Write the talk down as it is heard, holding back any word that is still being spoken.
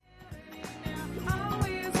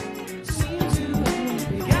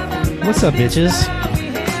What's up, bitches?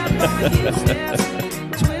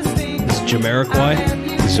 It's Jamiroquai.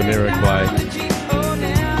 It's Jamiroquai.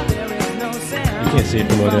 You can't see it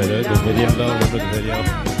from the video, though. Look at the video.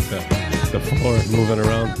 The floor moving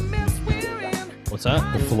around. What's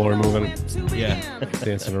that? The floor moving. Yeah.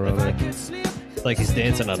 Dancing around there. It's like he's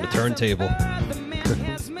dancing on the turntable.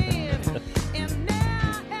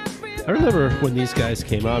 I remember when these guys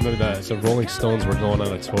came out. I remember the Rolling Stones were going on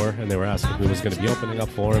a tour, and they were asking who was going to be opening up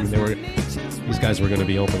for them. And these guys were going to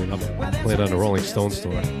be opening up, playing on the Rolling Stones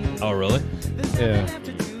tour. Oh, really? Yeah.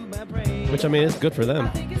 Which, I mean, it's good for them.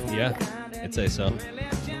 Yeah, I'd say so.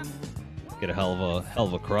 Get a hell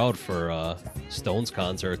of a crowd for Stones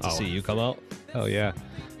concert to see you come out. Oh yeah.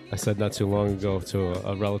 I said not too long ago to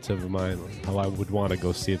a relative of mine how I would want to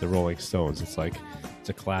go see the Rolling Stones. It's like, it's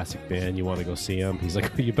a classic band. You want to go see them? He's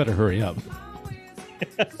like, you better hurry up.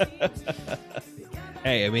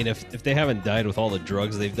 Hey, I mean, if they haven't died with all the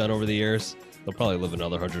drugs they've done over the years, they'll probably live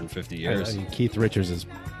another 150 years. I mean, Keith Richards is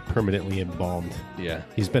permanently embalmed. Yeah.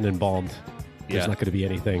 He's been embalmed. There's not going to be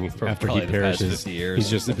anything after he perishes. 50 years. He's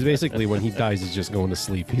just basically when he dies, he's just going to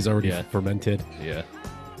sleep. He's already fermented. Yeah.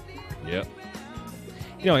 Yep.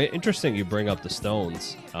 You know, interesting you bring up the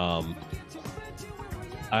Stones.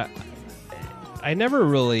 I never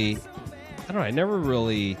really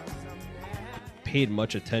paid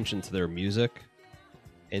much attention to their music.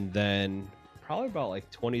 And then probably about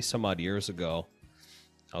like 20 some odd years ago,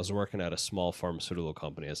 I was working at a small pharmaceutical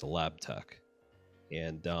company as a lab tech.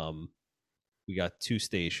 And we got two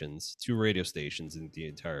radio stations in the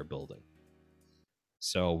entire building.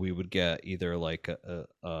 So we would get either like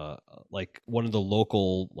like one of the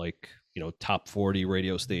local, like, you know, top 40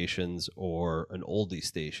 radio stations or an oldie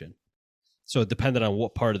station. So depending on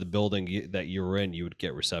what part of the building that you were in, you would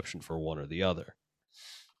get reception for one or the other.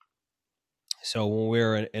 So when we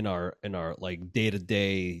were in our like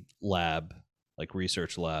day-to-day lab, like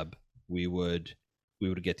research lab, we would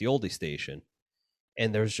get the oldie station.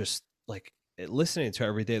 And there's just like, listening to it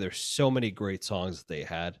every day, there's so many great songs that they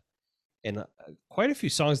had. And quite a few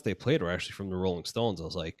songs that they played were actually from the Rolling Stones. I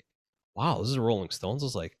was like, wow, this is the Rolling Stones? I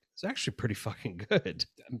was like, it's actually pretty fucking good.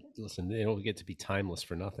 Listen, they don't get to be timeless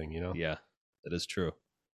for nothing, you know? Yeah, that is true.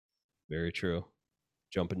 Very true.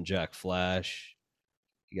 Jumpin' Jack Flash.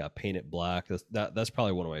 You got Paint It Black. That's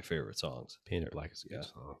probably one of my favorite songs. Paint It Black is a good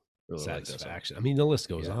song. Really Satisfaction. I mean, the list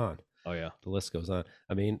goes on. Oh, yeah. The list goes on.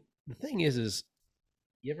 I mean, the thing is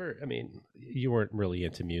you weren't really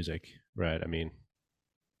into music, right? I mean,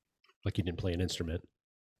 like you didn't play an instrument,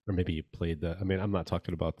 or maybe you played I'm not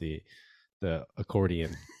talking about the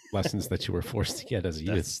accordion lessons that you were forced to get as a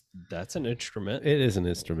youth. That's an instrument. It is an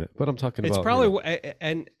instrument, but I'm talking about. It's probably,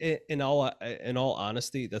 and in all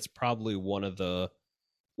honesty, that's probably one of the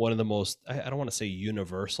most, I don't want to say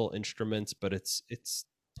universal instruments, but it's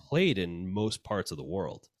played in most parts of the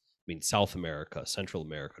world. I mean, South America, Central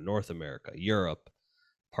America, North America, Europe,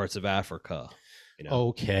 parts of Africa. You know?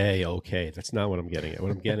 Okay. That's not what I'm getting at.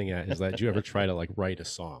 What I'm getting at is that, did you ever try to like write a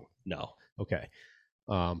song? No. Okay.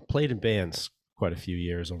 Played in bands quite a few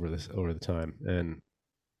years over the time, and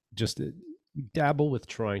just dabble with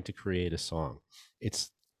trying to create a song.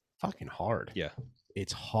 It's fucking hard. Yeah.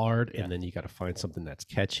 It's hard, and then you got to find something that's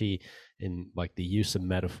catchy, and like the use of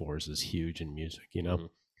metaphors is huge in music, you know?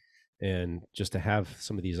 Mm-hmm. And just to have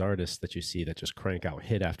some of these artists that you see that just crank out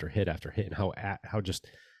hit after hit after hit, and how just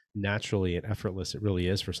naturally and effortless it really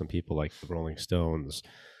is for some people like the Rolling Stones,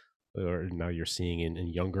 or now you're seeing in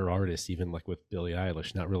younger artists, even like with Billie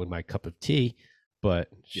Eilish, not really my cup of tea, but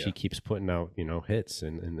she keeps putting out, you know, hits,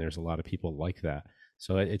 and there's a lot of people like that.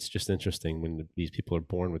 So it's just interesting when these people are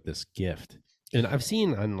born with this gift. And I've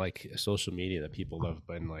seen on like social media that people have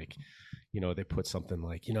been like, you know, they put something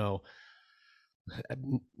like, you know,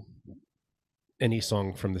 any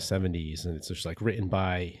song from the 70s, and it's just like written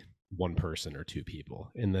by one person or two people,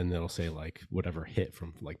 and then it'll say like whatever hit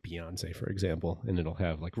from like Beyonce, for example, and it'll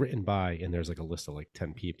have like written by, and there's like a list of like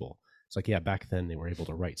 10 people. It's like, yeah, back then they were able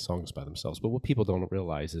to write songs by themselves, but what people don't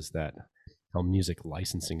realize is that how music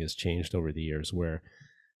licensing has changed over the years, where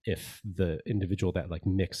if the individual that like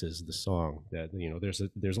mixes the song, that, you know, there's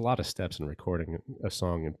a lot of steps in recording a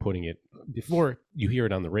song and putting it before you hear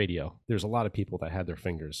it on the radio. There's a lot of people that had their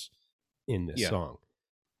fingers in this song,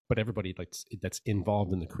 but everybody that's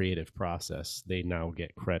involved in the creative process, they now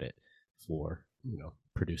get credit for, you know,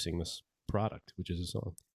 producing this product, which is a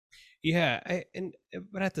song. Yeah,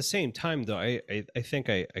 but at the same time, though, I think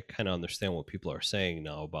I kind of understand what people are saying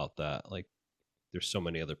now about that. Like, there's so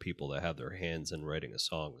many other people that have their hands in writing a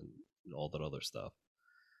song and all that other stuff.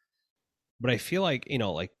 But I feel like, you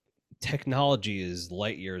know, like technology is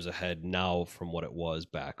light years ahead now from what it was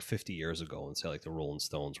back 50 years ago, and say like the Rolling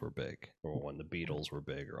Stones were big, or when the Beatles were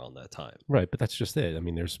big around that time. Right, but that's just it. I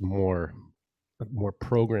mean, there's more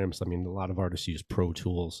programs. I mean, a lot of artists use Pro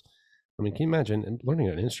Tools. I mean, can you imagine learning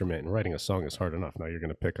an instrument and writing a song is hard enough. Now you're going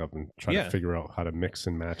to pick up and try to figure out how to mix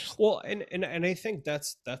and match. Well, and I think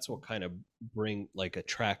that's what kind of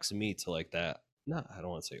attracts me to like that. Not, I don't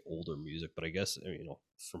want to say older music, but I guess, you know,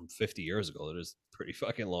 from 50 years ago, it is pretty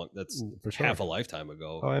fucking long. That's for sure. Half a lifetime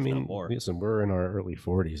ago. Oh, I mean, more. Listen, we're in our early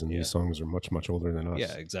 40s, and these songs are much, much older than us.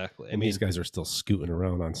 Yeah, exactly. And these guys are still scooting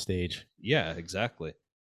around on stage. Yeah, exactly.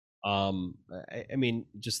 I mean,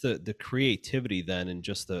 just the creativity then, and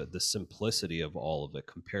just the simplicity of all of it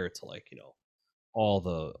compared to, like, you know, all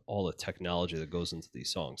the technology that goes into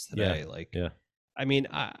these songs today. I mean,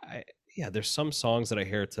 there's some songs that I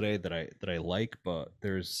hear today that I like, but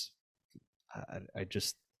there's I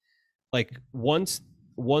just like once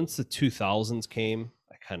the 2000s came,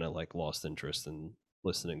 I kind of like lost interest in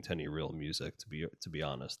listening to any real music, to be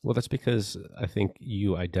honest. Well, that's because I think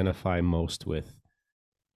you identify most with,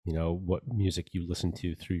 you know, what music you listen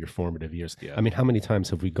to through your formative years. Yeah. I mean, how many times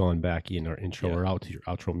have we gone back in our intro or out to your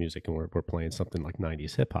outro music, and we're playing something like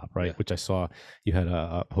 90s hip hop, right? Yeah. Which I saw you had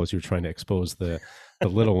a post, you were trying to expose the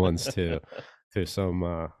little ones to some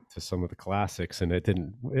of the classics, and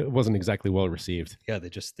it wasn't exactly well received. Yeah, they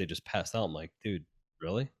just passed out. I'm like, dude,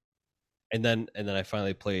 really? And then I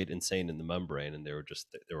finally played Insane in the Membrane, and they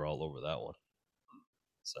were all over that one.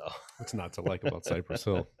 So what's not to like about Cypress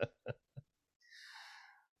Hill?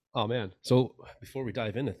 Oh man! So before we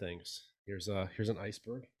dive into things, here's an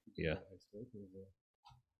iceberg. Yeah.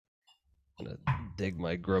 I'm gonna dig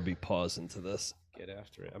my grubby paws into this. Get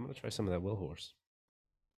after it. I'm gonna try some of that Will Horse.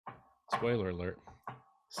 Spoiler alert: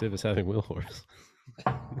 Civ is having Will Horse.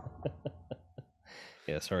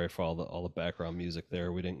 Yeah, sorry for all the background music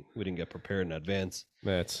there. We didn't get prepared in advance.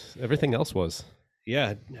 That's everything else was.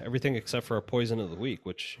 Yeah, everything except for our poison of the week,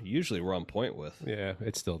 which usually we're on point with. Yeah,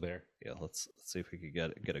 it's still there. Yeah, let's see if we could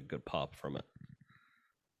get a good pop from it.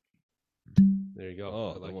 There you go.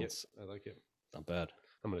 Oh, I like it. I like it. Not bad.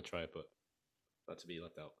 I'm gonna try it, but not to be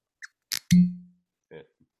left out. Yeah,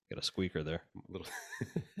 got a squeaker there. A little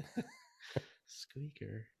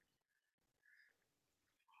squeaker.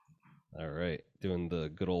 All right, doing the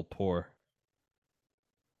good old pour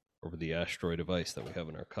over the Asteroid device that we have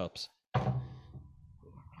in our cups.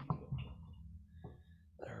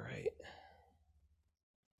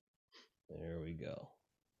 There we go.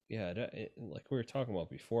 Yeah, like we were talking about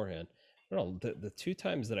beforehand, I don't know, the two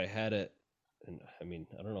times that I had it, and I mean,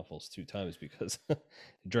 I don't know if it was two times because I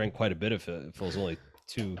drank quite a bit of it. If it was only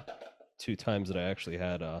two times that I actually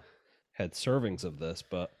had servings of this,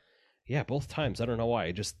 but yeah, both times, I don't know why.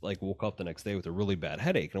 I just like woke up the next day with a really bad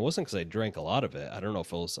headache, and it wasn't because I drank a lot of it. I don't know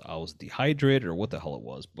if I was dehydrated or what the hell it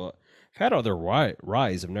was, but I've had other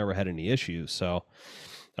ryes. I've never had any issues, so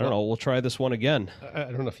I don't know. We'll try this one again. I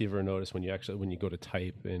don't know if you ever noticed when you go to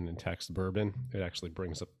type in and text bourbon, it actually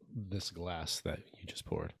brings up this glass that you just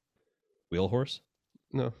poured. Wheel Horse?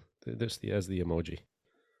 No, as the emoji.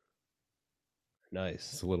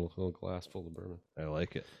 Nice. It's a little glass full of bourbon. I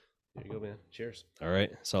like it. There you go, man. Cheers. All right.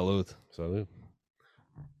 Salud. Salud.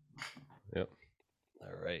 Yep.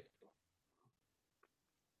 All right.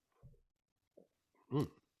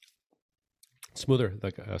 Smoother,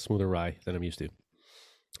 like a smoother rye than I'm used to.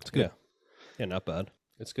 It's good. Yeah, not bad.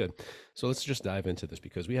 It's good. So let's just dive into this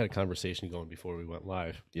because we had a conversation going before we went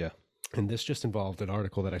live. Yeah. And this just involved an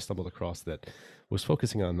article that I stumbled across that was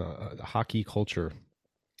focusing on the hockey culture.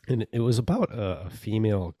 And it was about a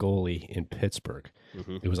female goalie in Pittsburgh.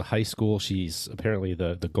 Mm-hmm. It was a high school. She's apparently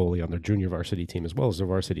the goalie on their junior varsity team as well as their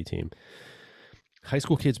varsity team. High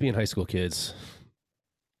school kids being high school kids.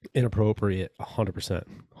 Inappropriate, 100%.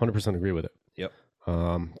 100% agree with it. Yep.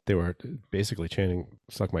 They were basically chanting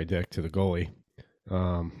 "suck my dick" to the goalie.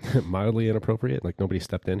 Mildly inappropriate, like nobody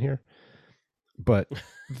stepped in here. But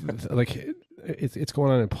like it's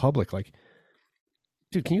going on in public. Like,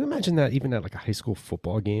 dude, can you imagine that even at like a high school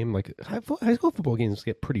football game? Like high school football games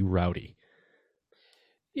get pretty rowdy.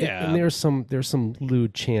 Yeah, and there's some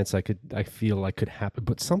lewd chants I feel like could happen,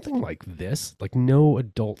 but something like this, like no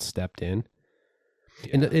adult stepped in.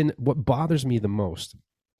 Yeah. And what bothers me the most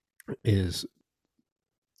is,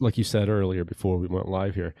 like you said earlier before we went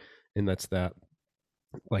live here, and that's that,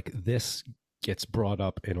 like this gets brought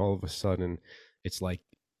up, and all of a sudden, it's like,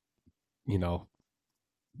 you know,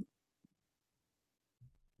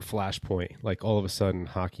 flashpoint. Like all of a sudden,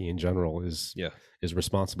 hockey in general is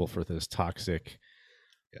responsible for this toxic.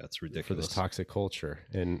 Yeah, it's ridiculous. For this toxic culture,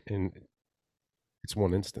 and it's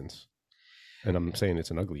one instance. And I'm saying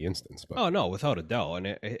it's an ugly instance, but Oh no, without a doubt, and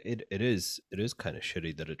it is kind of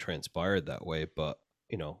shitty that it transpired that way. But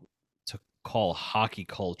to call hockey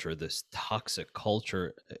culture this toxic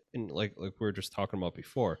culture, and like we were just talking about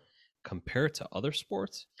before, compared to other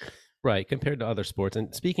sports, right, compared to other sports.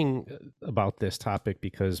 And speaking about this topic,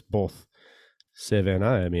 because both Civ and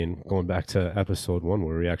I mean, going back to episode 1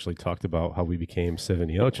 where we actually talked about how we became Civ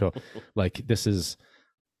and Ocho, like this is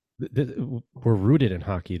we're rooted in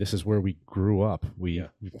hockey. This is where we grew up. We've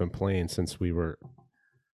been playing since we were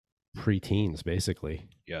pre-teens, basically.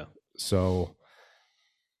 Yeah. So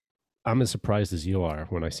I'm as surprised as you are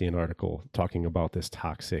when I see an article talking about this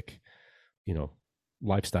toxic,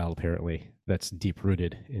 lifestyle apparently that's deep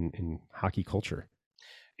rooted in hockey culture.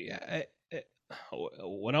 Yeah.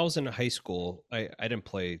 When I was in high school, I didn't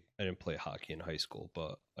play hockey in high school,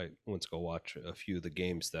 but I went to go watch a few of the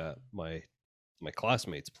games that my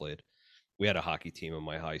classmates played. We had a hockey team in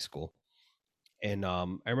my high school, and I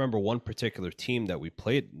remember one particular team that we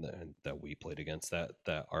played against,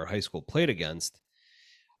 that our high school played against.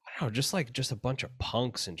 I don't know, just a bunch of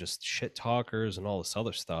punks and just shit talkers and all this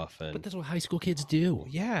other stuff. And But that's what high school kids do.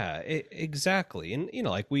 yeah, exactly. And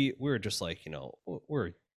like we were just like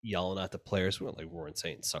we're yelling at the players. We weren't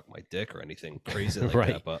saying "suck my dick" or anything crazy like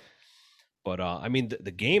Right. that, but I mean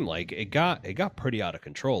the game, like it got pretty out of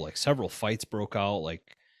control. Like several fights broke out.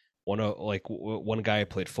 Like one guy I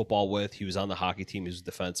played football with, he was on the hockey team. He was a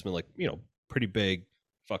defenseman, like pretty big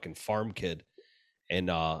fucking farm kid, and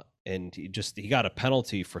he got a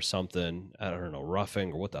penalty for something. I don't know,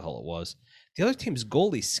 roughing or what the hell it was. The other team's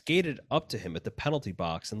goalie skated up to him at the penalty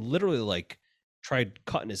box and literally like tried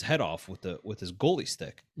cutting his head off with his goalie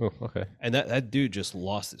stick. Oh, okay. And that dude just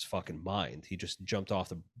lost his fucking mind. He just jumped off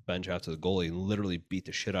the bench after the goalie and literally beat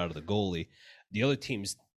the shit out of the goalie. The other team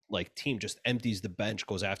just empties the bench,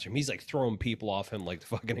 goes after him. He's like throwing people off him like the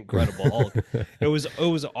fucking Incredible Hulk. It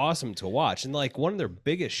was awesome to watch. And like one of their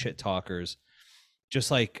biggest shit talkers, just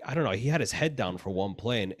like, I don't know, he had his head down for one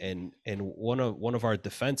play, and one of our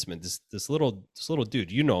defensemen, this little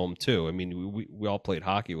dude, you know him too. I mean, we all played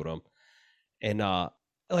hockey with him, and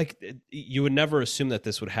like you would never assume that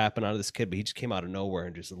this would happen out of this kid, but he just came out of nowhere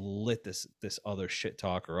and just lit this other shit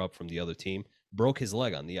talker up from the other team, broke his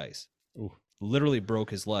leg on the ice. Ooh. Literally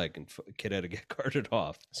broke his leg, and kid had to get carted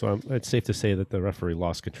off. So it's safe to say that the referee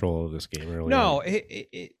lost control of this game early. No,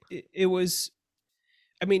 it was.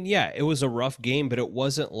 I mean, yeah, it was a rough game, but it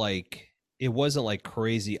wasn't like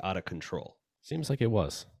crazy out of control. Seems like it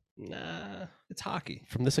was. Nah, it's hockey.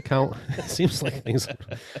 From this account, it seems like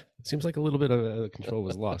a little bit of control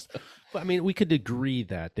was lost. But I mean, we could agree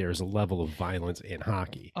that there's a level of violence in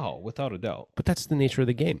hockey. Oh, without a doubt. But that's the nature of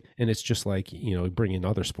the game. And it's just like, bringing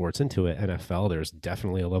other sports into it. NFL, there's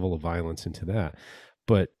definitely a level of violence into that.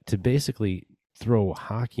 But to basically throw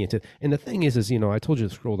hockey into, and the thing is, I told you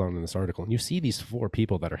to scroll down in this article and you see these 4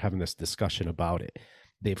 people that are having this discussion about it.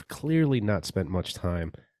 They've clearly not spent much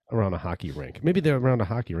time around a hockey rink. Maybe they're around a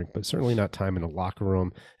hockey rink, but certainly not time in a locker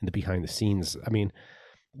room and the behind the scenes. I mean,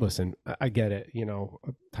 listen, I get it.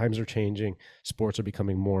 Times are changing. Sports are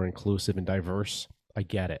becoming more inclusive and diverse. I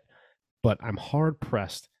get it. But I'm hard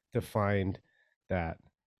pressed to find that,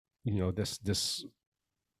 this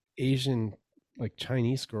Asian, like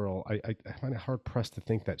Chinese girl, I find it hard pressed to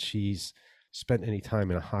think that she's spent any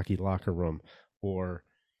time in a hockey locker room, or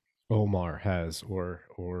Omar has,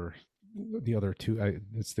 or the other 2.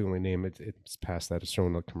 It's the only name. It's past that. It's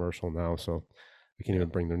showing a commercial now, so I can't even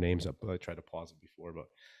bring their names up. But I tried to pause it before, but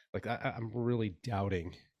like I'm really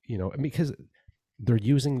doubting, because they're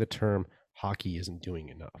using the term hockey isn't doing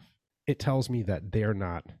enough. It tells me that they're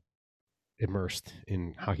not immersed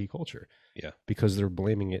in hockey culture. Yeah, because they're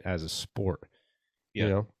blaming it as a sport.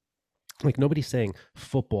 yeah. Like nobody's saying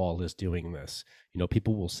football is doing this.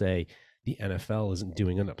 People will say the NFL isn't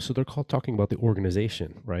doing enough. So they're talking about the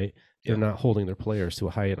organization, right? They're not holding their players to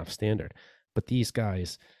a high enough standard. But these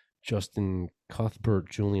guys, Justin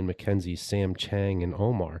Cuthbert, Julian McKenzie, Sam Chang, and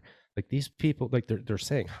Omar, like these people, like they're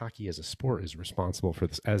saying hockey as a sport is responsible for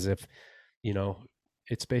this, as if,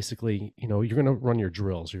 it's basically, you're going to run your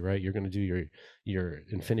drills, right? You're going to do your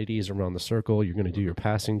infinities around the circle. You're going to do your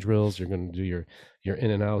passing drills. You're going to do your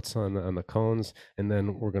in and outs on the cones. And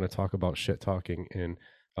then we're going to talk about shit talking and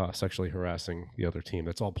sexually harassing the other team.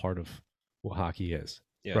 That's all part of what hockey is,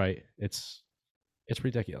 right? It's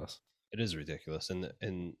ridiculous. It is ridiculous.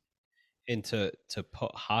 And to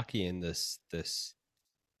put hockey in this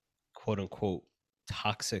quote unquote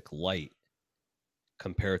toxic light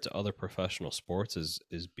compared to other professional sports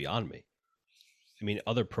is beyond me. I mean,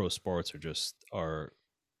 other pro sports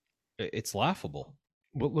it's laughable.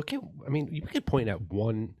 Well, you could point at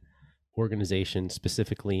one organization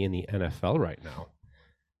specifically in the NFL right now.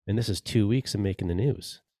 And this is 2 weeks of making the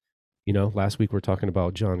news. You know, last week we're talking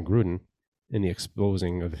about John Gruden and the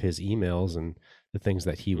exposing of his emails and the things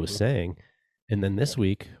that he was saying. And then this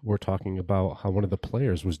week we're talking about how one of the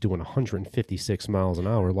players was doing 156 miles an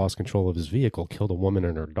hour, lost control of his vehicle, killed a woman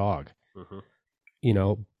and her dog. You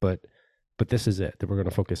know, but this is it, that we're going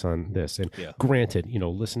to focus on this. And granted, you know,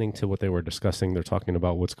 listening to what they were discussing, they're talking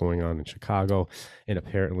about what's going on in Chicago. And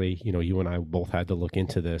apparently, you know, you and I both had to look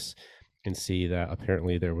into this and see that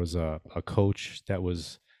apparently there was a coach that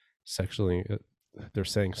was sexually, they're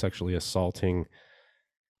saying sexually assaulting.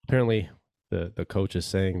 Apparently the coach is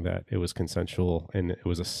saying that it was consensual and it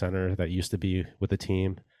was a center that used to be with the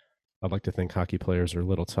team. I'd like to think hockey players are a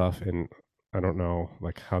little tough, and I don't know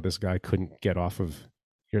like how this guy couldn't get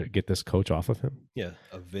this coach off of him. Yeah,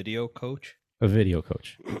 a video coach. A video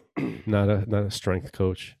coach, not a strength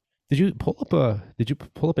coach. Did you pull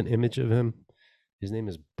up an image of him? His name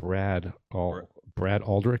is Brad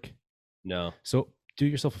Aldrich. No. So do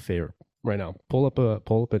yourself a favor right now. Pull up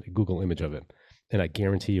a Google image of it, and I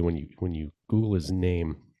guarantee you when you Google his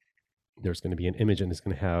name, there's going to be an image, and it's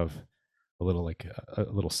going to have a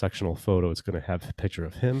little sectional photo. It's going to have a picture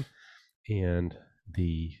of him and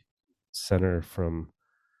the center from,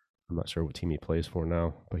 I'm not sure what team he plays for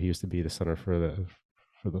now, but he used to be the center for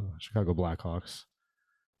the Chicago Blackhawks.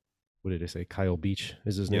 What did I say? Kyle Beach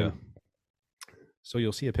is his name. So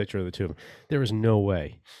you'll see a picture of the two of them. There is no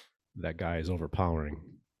way that guy is overpowering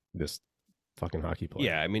this fucking hockey player.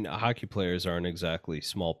 Yeah, I mean, hockey players aren't exactly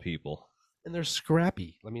small people. And they're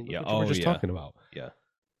scrappy. I mean, look what we're just talking about. Yeah.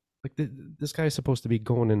 Like this guy is supposed to be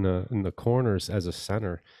going in the corners as a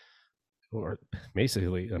center. Or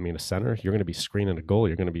basically, I mean, a center, you're going to be screening a goal.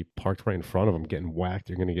 You're going to be parked right in front of him, getting whacked.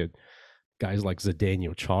 You're going to get guys like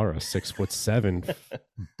Zdeno Chara, 6'7",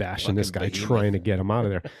 bashing this guy, trying to get him out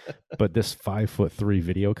of there. But this 5'3"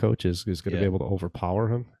 video coach is going to be able to overpower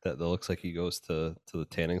him. That looks like he goes to the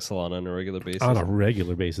tanning salon on a regular basis. On a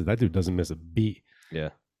regular basis, that dude doesn't miss a beat.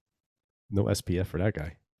 Yeah, no SPF for that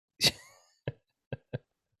guy.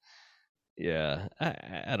 Yeah,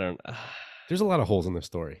 I don't. There's a lot of holes in this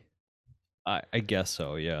story. I guess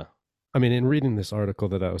so. Yeah. I mean, in reading this article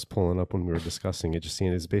that I was pulling up when we were discussing it, just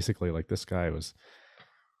seeing it's basically like this guy was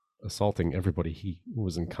assaulting everybody he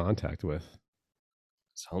was in contact with.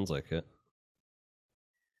 Sounds like it.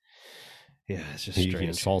 Yeah, it's just he strange.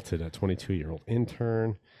 Assaulted a 22-year-old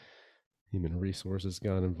intern. Human resources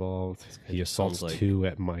got involved. He assaults two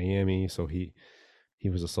at Miami. So he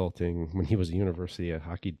was assaulting when he was a university at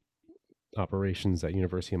hockey operations at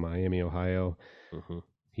University of Miami, Ohio. Mm-hmm.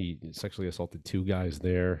 He sexually assaulted two guys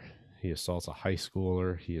there. He assaults a high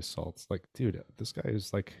schooler. He assaults, like, dude, this guy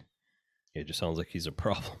is like... It just sounds like he's a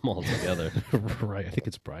problem altogether. Right. I think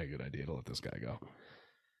it's probably a good idea to let this guy go.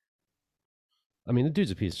 I mean, the dude's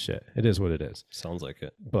a piece of shit. It is what it is. Sounds like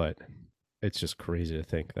it. But it's just crazy to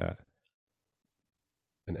think that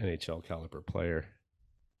an NHL caliber player...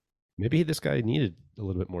 Maybe this guy needed a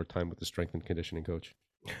little bit more time with the strength and conditioning coach.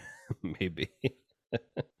 Maybe.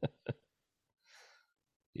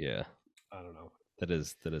 Yeah. I don't know. That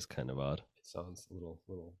is kind of odd. It sounds a little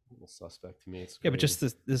suspect to me. It's yeah, but just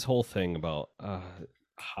this whole thing about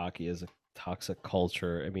hockey as a toxic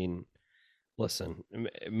culture. I mean, listen,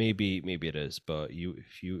 maybe it is, but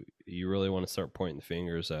if you really want to start pointing the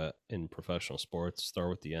fingers at in professional sports, start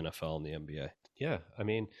with the NFL and the NBA. Yeah, I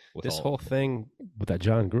mean, this whole thing that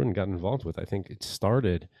John Gruden got involved with, I think it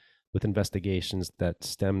started with investigations that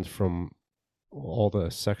stemmed from all the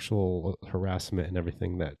sexual harassment and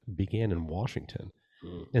everything that began in Washington.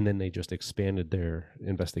 Mm. And then they just expanded their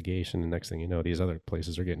investigation. And next thing you know, these other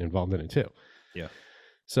places are getting involved in it too. Yeah.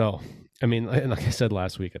 So, I mean, like I said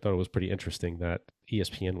last week, I thought it was pretty interesting that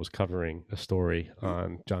ESPN was covering a story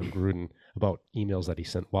on John Gruden about emails that he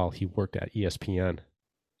sent while he worked at ESPN.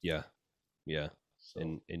 Yeah. Yeah. So.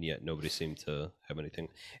 And yet nobody seemed to have anything.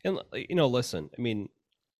 And, listen, I mean,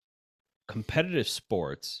 competitive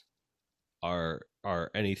sports are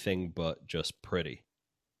anything but just pretty.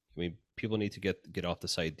 I mean, people need to get off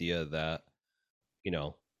this idea that,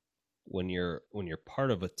 when you're part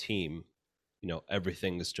of a team,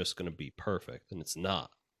 everything is just going to be perfect, and it's not.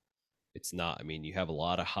 It's not. I mean, you have a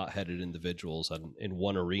lot of hot-headed individuals in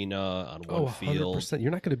one arena, on one field. 100%. You're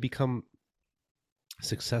not going to become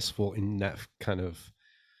successful in that kind of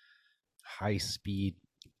high-speed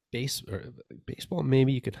baseball.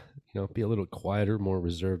 Maybe you could, be a little quieter, more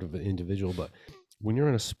reserved of an individual. But when you're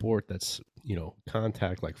in a sport that's,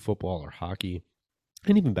 contact like football or hockey,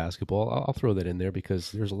 and even basketball, I'll throw that in there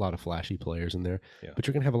because there's a lot of flashy players in there. Yeah. But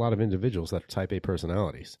you're going to have a lot of individuals that are type A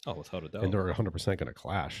personalities. Oh, without a doubt. And they're 100% going to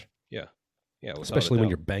clash. Yeah. Yeah, without a especially when doubt.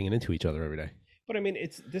 you're banging into each other every day. But I mean,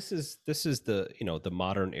 this is the, you know, the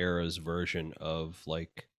modern era's version of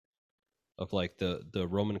like the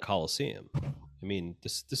Roman Colosseum. I mean,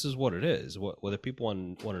 this is what it is. Whether people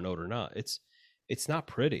want to know it or not, it's not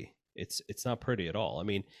pretty. It's not pretty at all. I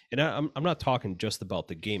mean, and I'm not talking just about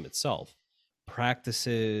the game itself.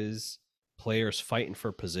 Practices, players fighting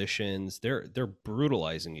for positions, they're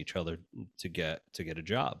brutalizing each other to get a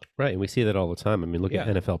job. Right, and we see that all the time. I mean, look Yeah.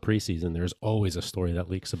 at NFL preseason. There's always a story that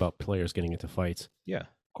leaks about players getting into fights. Yeah,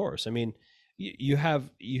 of course. I mean, you have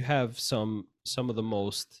some of the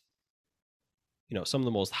most, you know, some of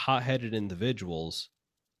the most hot-headed individuals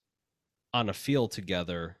on a field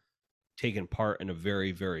together taking part in a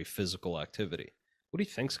very, very physical activity. What do you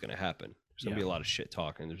think's going to happen? There's going to be a lot of shit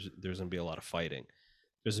talking. There's going to be a lot of fighting.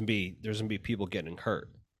 There's going to be people getting hurt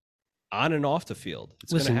on and off the field.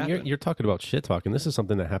 It's going to happen. You're talking about shit talking. This is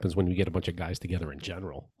something that happens when you get a bunch of guys together in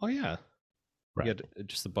general. Oh yeah, Right. You get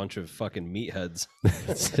just a bunch of fucking meatheads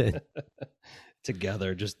That's it.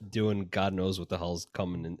 together, just doing God knows what the hell's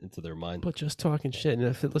coming into their mind. But just talking shit.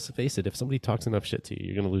 And let's face it, if somebody talks enough shit to you,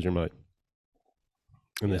 you're going to lose your mind.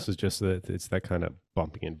 And this is just it's that kind of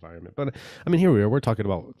bumping environment. But I mean, here we are. We're talking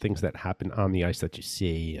about things that happen on the ice that you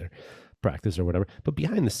see or practice or whatever. But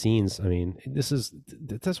behind the scenes, I mean,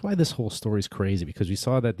 that's why this whole story is crazy, because we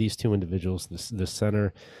saw that these two individuals, the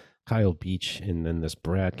center, Kyle Beach, and then this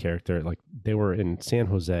Brad character, like they were in San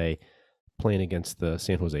Jose playing against the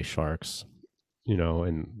San Jose Sharks, you know,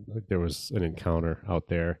 and there was an encounter out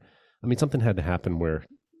there. I mean, something had to happen where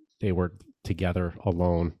they were together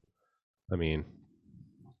alone. I mean,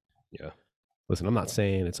 yeah. Listen, I'm not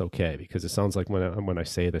saying it's okay, because it sounds like when I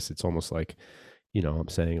say this, it's almost like, you know, I'm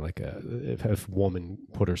saying like if a woman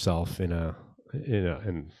put herself in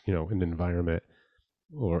an environment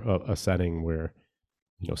or a setting where,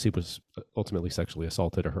 you know, she was ultimately sexually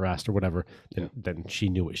assaulted or harassed or whatever, then she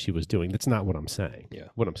knew what she was doing. That's not what I'm saying. Yeah.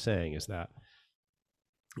 What I'm saying is that,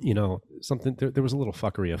 you know, there was a little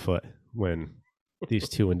fuckery afoot when these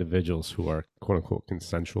two individuals who are quote unquote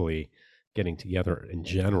consensually getting together in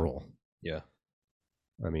general. Yeah.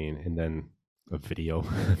 I mean, and then a video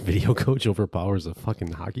coach overpowers a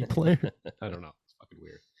fucking hockey player. I don't know. It's fucking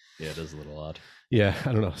weird. Yeah, it is a little odd. Yeah,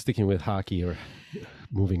 I don't know. Sticking with hockey or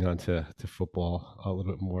moving on to football a little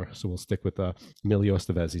bit more. So we'll stick with Emilio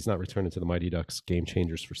Estevez. He's not returning to the Mighty Ducks Game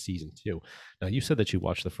Changers for season 2. Now, you said that you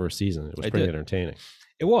watched the first season. It was pretty entertaining.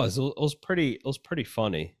 It was. It was pretty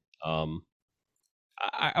funny. I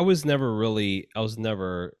was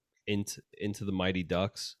never into the Mighty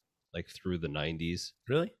Ducks like through the 90s.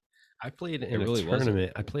 Really? I played in a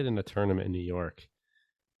tournament. I played in a tournament in New York,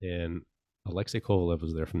 and Alexei Kovalev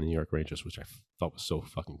was there from the New York Rangers, which I thought was so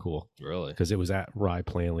fucking cool. Really? Because it was at Rye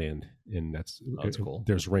Playland, and that's cool.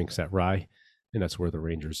 There's rinks at Rye, and that's where the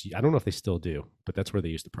Rangers, I don't know if they still do, but that's where they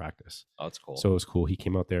used to practice. Oh, that's cool. So it was cool. He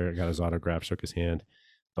came out there, got his autograph, shook his hand.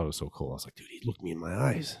 Thought it was so cool. I was like, dude, he looked me in my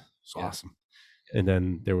eyes. It's awesome. And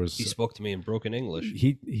then there was... He spoke to me in broken English.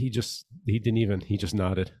 He just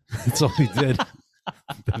nodded. That's all he did.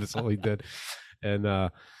 That's all he did. And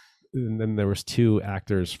then there was 2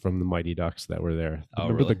 actors from the Mighty Ducks that were there.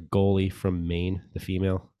 Remember the goalie from Maine, the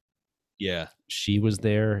female? Yeah. She was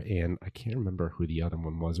there, and I can't remember who the other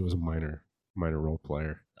one was. It was a minor role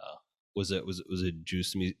player. Was it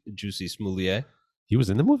Juicy Smoulier? He was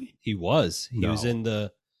in the movie? He was. He No. was in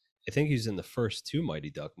I think he was in the first 2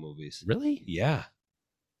 Mighty Duck movies. Really? Yeah.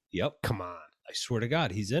 Yep. Come on. I swear to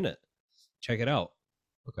God, he's in it. Check it out.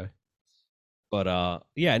 Okay. But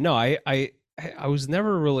yeah, no, I was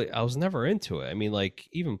never into it. I mean, like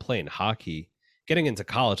even playing hockey, getting into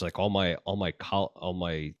college, like all my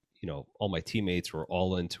teammates were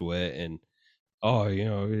all into it, and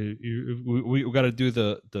we got to do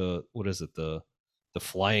the what is it, the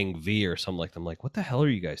flying V or something like that. I'm like, what the hell are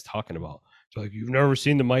you guys talking about? So like, you've never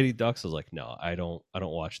seen the Mighty Ducks? I was like, no, I don't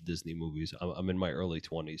watch Disney movies. I'm in my early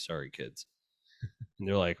 20s. Sorry, kids. And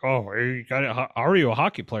they're like, oh, are you a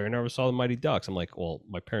hockey player? I never saw the Mighty Ducks. I'm like, well,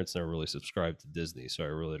 my parents never really subscribed to Disney, so I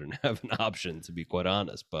really didn't have an option, to be quite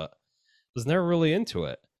honest. But I was never really into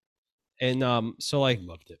it. And so like, I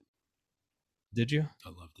loved it. Did you? I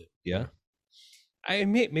loved it. Yeah. I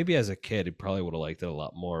maybe as a kid, I probably would have liked it a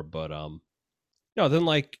lot more. But no, then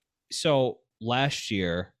like, so last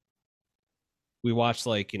year we watched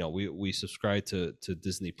like, we subscribed to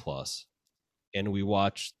Disney Plus, and we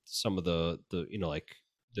watched some of the like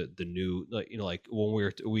the new, like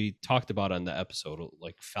when we talked about on the episode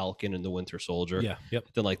like Falcon and the Winter Soldier. Yeah. Yep.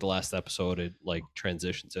 Then like the last episode it like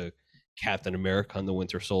transitioned to Captain America and the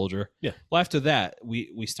Winter Soldier. Yeah. Well, after that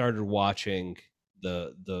we started watching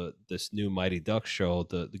this new Mighty Ducks show,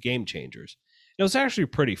 the Game Changers. It was actually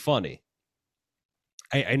pretty funny.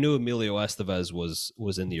 I knew Emilio Estevez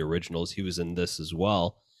was in the originals. He was in this as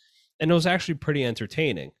well, and it was actually pretty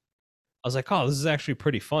entertaining. I was like, oh, this is actually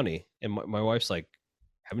pretty funny. And my wife's like,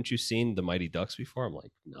 haven't you seen the Mighty Ducks before? I'm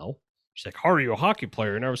like, no. She's like, how are you a hockey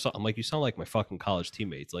player? And I was, I'm like, you sound like my fucking college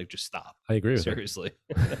teammates. Like, just stop. I agree with Seriously.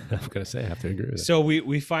 I'm gonna say I have to agree with it. So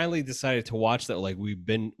we finally decided to watch that. Like we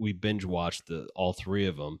binge watched all three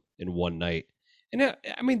of them in one night. And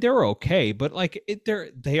I mean, they're okay, but like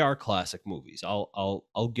they are classic movies.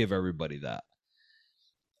 I'll give everybody that.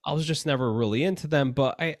 I was just never really into them,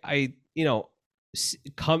 but I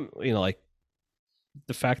like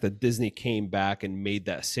the fact that Disney came back and made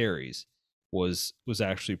that series was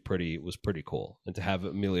actually pretty cool, and to have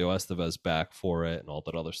Emilio Estevez back for it and all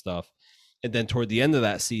that other stuff. And then toward the end of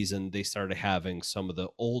that season, they started having some of the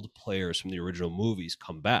old players from the original movies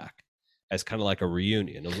come back as kind of like a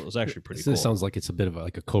reunion. It was actually pretty cool. This sounds like it's a bit of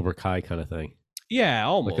like a Cobra Kai kind of thing. Yeah,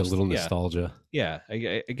 almost like a little nostalgia. Yeah,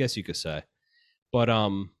 I guess you could say. But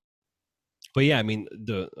yeah, I mean,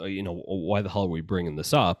 why the hell are we bringing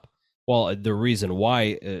this up? Well, the reason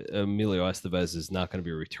why Emilio Estevez is not going to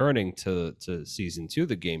be returning to season 2 of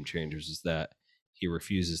the Game Changers is that he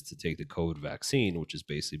refuses to take the COVID vaccine, which has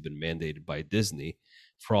basically been mandated by Disney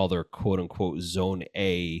for all their quote unquote Zone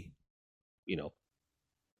A,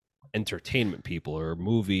 entertainment people or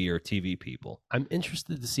movie or TV people. I'm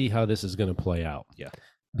interested to see how this is going to play out. Yeah.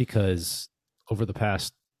 Because over the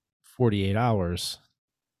past 48 hours,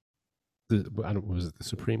 was it the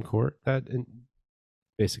Supreme Court that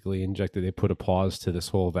basically they put a pause to this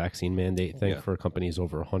whole vaccine mandate thing for companies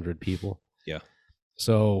over 100 people. Yeah.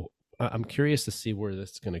 So I'm curious to see where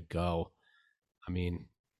this is going to go. I mean,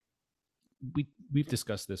 we've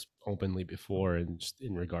discussed this openly before, and just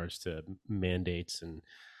in regards to mandates, and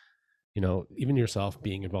even yourself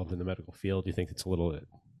being involved in the medical field, you think it's a little,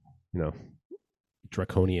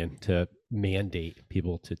 draconian to mandate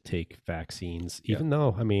people to take vaccines, even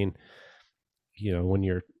though, I mean, when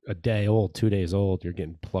you're a day old, 2 days old, you're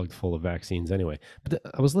getting plugged full of vaccines anyway. But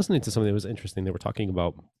I was listening to something that was interesting. They were talking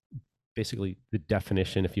about basically the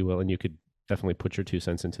definition, if you will, and you could definitely put your 2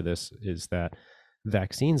 cents into this, is that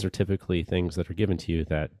vaccines are typically things that are given to you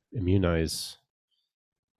that immunize,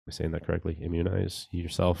 am I saying that correctly? Immunize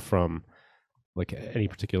yourself from like any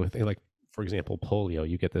particular thing. Like, for example, polio.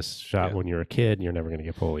 You get this shot when you're a kid, and you're never going to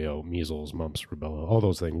get polio, measles, mumps, rubella, all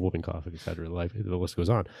those things, whooping cough, etc. The list goes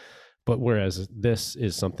on. But whereas this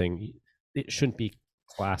is something, it shouldn't be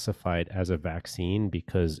classified as a vaccine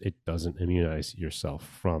because it doesn't immunize yourself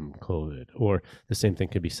from COVID. Or the same thing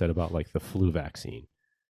could be said about like the flu vaccine.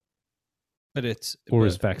 But is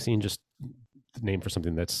vaccine just the name for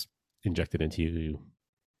something that's injected into you?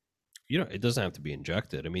 It doesn't have to be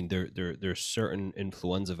injected. I mean, there's certain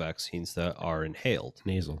influenza vaccines that are inhaled.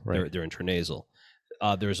 Nasal, right? They're intranasal.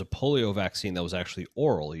 There's a polio vaccine that was actually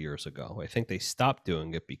oral years ago. I think they stopped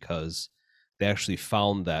doing it because they actually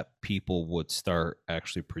found that people would start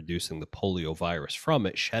actually producing the polio virus from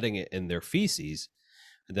it, shedding it in their feces,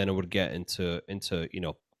 and then it would get into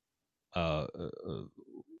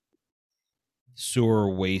sewer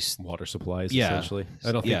waste, water supplies. Essentially,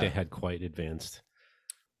 I don't think they had quite advanced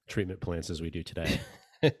treatment plants as we do today.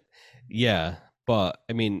 Yeah. But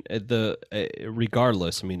I mean,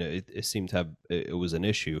 regardless, I mean, it seemed to have, it was an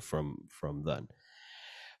issue from then.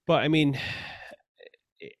 But I mean,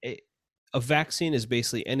 a vaccine is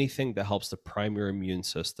basically anything that helps to prime your immune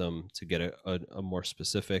system to get a more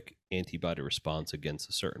specific antibody response against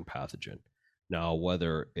a certain pathogen. Now,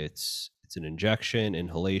 whether it's an injection,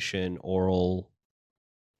 inhalation, oral,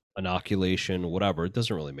 inoculation, whatever, it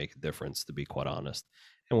doesn't really make a difference, to be quite honest.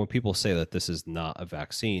 And when people say that this is not a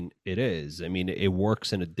vaccine, it is. I mean, it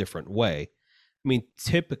works in a different way. I mean,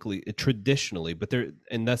 traditionally, but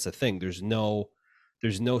and that's the thing. There's no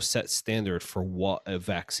set standard for what a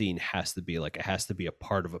vaccine has to be. Like, it has to be a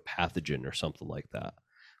part of a pathogen or something like that,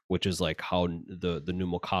 which is like how the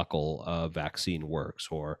pneumococcal vaccine works,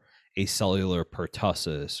 or acellular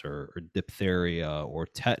pertussis, or diphtheria, or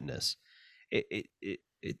tetanus.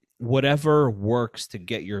 Whatever works to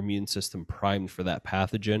get your immune system primed for that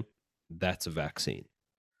pathogen, that's a vaccine.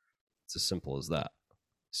 It's as simple as that.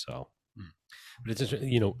 So, but it's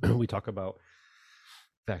interesting, we talk about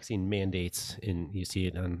vaccine mandates, and you see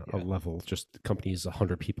it on a level, just companies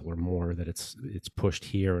 100 people or more, that it's pushed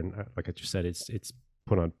here, and like I just said, it's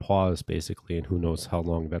put on pause basically, and who knows how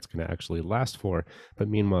long that's going to actually last for. But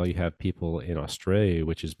meanwhile, you have people in Australia,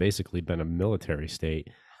 which has basically been a military state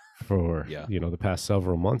for the past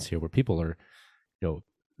several months here, where people are,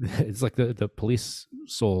 it's like the police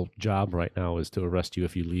sole job right now is to arrest you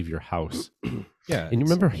if you leave your house. And you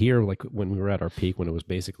remember here, like when we were at our peak, when it was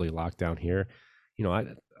basically locked down here,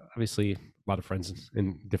 obviously a lot of friends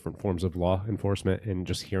in different forms of law enforcement, and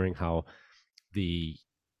just hearing how the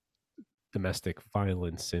domestic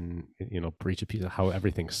violence and breach of peace, how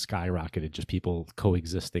everything skyrocketed, just people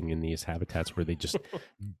coexisting in these habitats where they just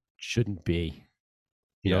shouldn't be.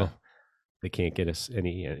 You Yeah. know, they can't get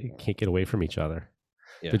can't get away from each other.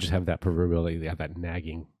 Yeah. They just have that proverbial, they have that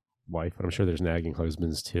nagging wife. I'm sure there's nagging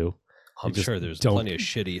husbands too. I'm sure there's plenty of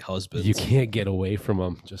shitty husbands. You can't get away from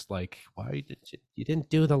them. Just like, why did you didn't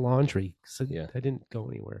do the laundry? So Yeah. I didn't go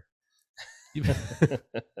anywhere. You've been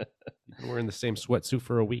wearing the same sweatsuit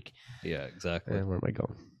for a week. Yeah, exactly. Where am I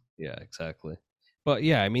going? Yeah, exactly. But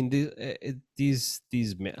yeah, I mean, these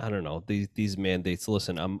I don't know, these mandates.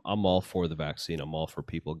 Listen, I'm all for the vaccine. I'm all for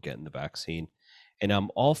people getting the vaccine, and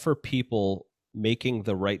I'm all for people making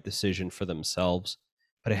the right decision for themselves.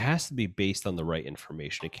 But it has to be based on the right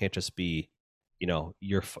information. It can't just be,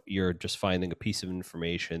 you're just finding a piece of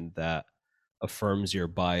information that affirms your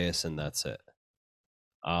bias and that's it.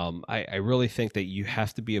 I really think that you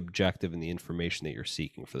have to be objective in the information that you're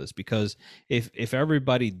seeking for this, because if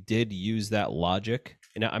everybody did use that logic,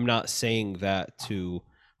 and I'm not saying that to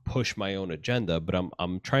push my own agenda, but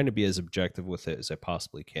I'm trying to be as objective with it as I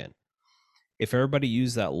possibly can. If everybody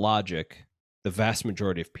used that logic, the vast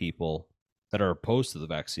majority of people that are opposed to the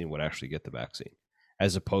vaccine would actually get the vaccine,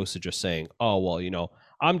 as opposed to just saying, oh, well,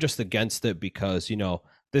 I'm just against it because,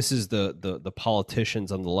 this is the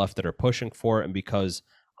politicians on the left that are pushing for it, and because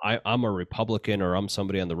I'm a Republican or I'm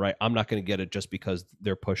somebody on the right, I'm not going to get it just because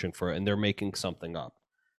they're pushing for it and they're making something up.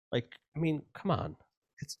 Like, I mean, come on.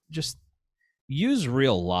 It's just use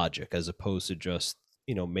real logic as opposed to just,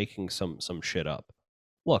 making some shit up.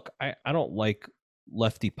 Look, I don't like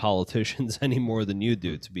lefty politicians any more than you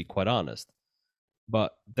do, to be quite honest.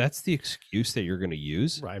 But that's the excuse that you're going to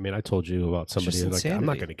use. Right. I mean, I told you about somebody like, insanity. I'm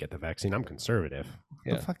not going to get the vaccine. I'm conservative.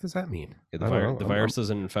 Yeah. What the fuck does that mean? Yeah, the virus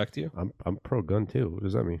doesn't infect you? I'm pro gun too. What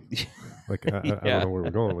does that mean? Like, I don't know where we're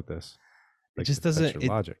going with this. Like, it just doesn't.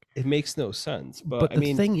 Logic. It makes no sense. But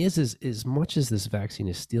the thing is as much as this vaccine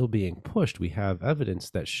is still being pushed, we have evidence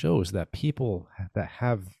that shows that people that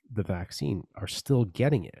have the vaccine are still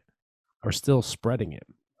getting it, are still spreading it,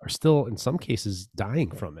 are still in some cases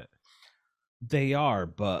dying from it. They are,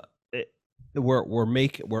 but we're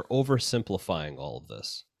oversimplifying all of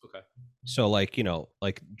this. Okay. So like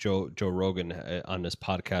Joe Rogan on this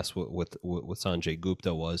podcast with Sanjay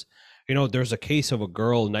Gupta was, there's a case of a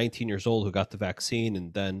girl 19 years old who got the vaccine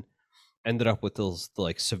and then ended up with this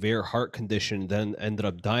like severe heart condition, then ended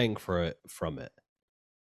up dying from it.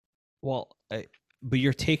 Well, but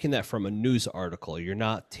you're taking that from a news article. You're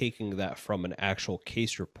not taking that from an actual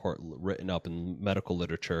case report written up in medical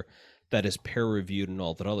literature that is peer-reviewed and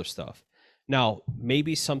all that other stuff. Now,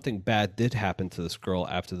 maybe something bad did happen to this girl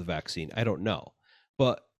after the vaccine. I don't know.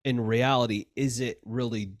 But in reality, is it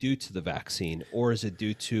really due to the vaccine, or is it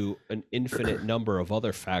due to an infinite number of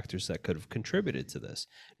other factors that could have contributed to this?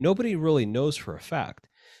 Nobody really knows for a fact.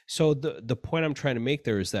 So the point I'm trying to make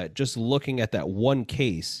there is that just looking at that one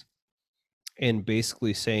case and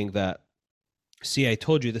basically saying that, see, I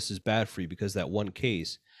told you this is bad for you because that one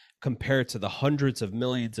case, compared to the hundreds of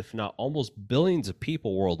millions, if not almost billions of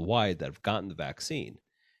people worldwide that have gotten the vaccine,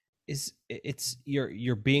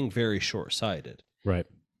 you're being very short-sighted. Right.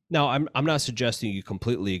 Now, I'm not suggesting you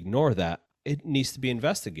completely ignore that. It needs to be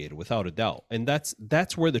investigated without a doubt. And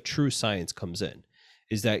that's where the true science comes in,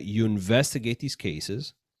 is that you investigate these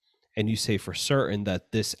cases and you say for certain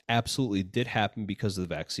that this absolutely did happen because of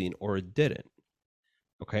the vaccine or it didn't.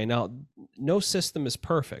 Okay, now no system is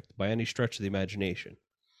perfect by any stretch of the imagination.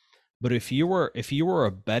 But if you were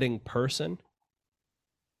a betting person,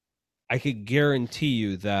 I could guarantee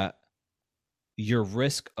you that your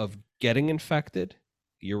risk of getting infected,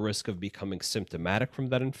 your risk of becoming symptomatic from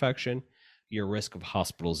that infection, your risk of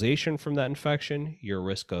hospitalization from that infection, your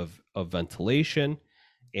risk of ventilation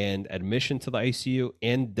and admission to the ICU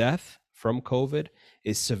and death from COVID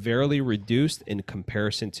is severely reduced in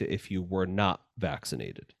comparison to if you were not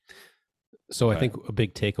vaccinated. So I think a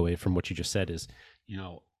big takeaway from what you just said is,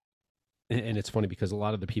 and it's funny because a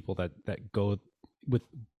lot of the people that go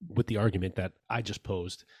with the argument that I just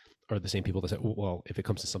posed are the same people that say, well, if it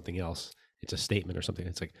comes to something else, it's a statement or something.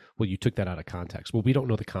 It's like, well, you took that out of context. Well, we don't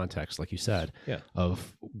know the context, like you said,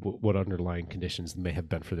 of what underlying conditions may have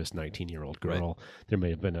been for this 19-year-old girl. Right. There may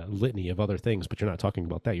have been a litany of other things, but you're not talking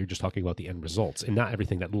about that. You're just talking about the end results and not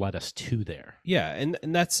everything that led us to there. Yeah, and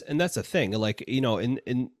that's a thing. Like,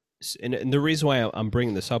 and the reason why I'm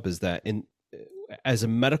bringing this up is that as a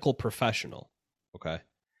medical professional, okay,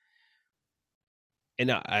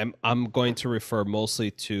 and I'm going to refer mostly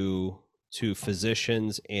to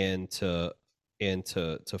physicians and to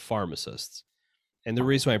pharmacists. And the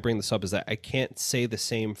reason why I bring this up is that I can't say the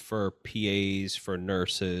same for PAs, for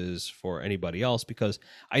nurses, for anybody else, because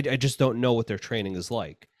I just don't know what their training is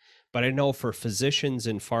like. But I know for physicians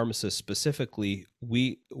and pharmacists specifically,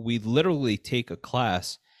 we literally take a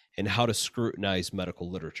class in how to scrutinize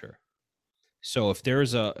medical literature. So if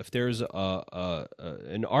there's an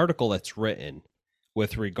article that's written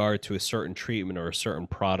with regard to a certain treatment or a certain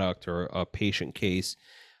product or a patient case,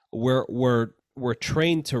 we're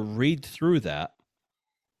trained to read through that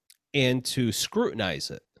and to scrutinize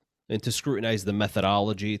it, and to scrutinize the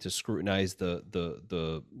methodology, to scrutinize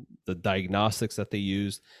the diagnostics that they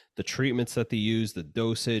use, the treatments that they use, the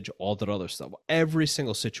dosage, all that other stuff, every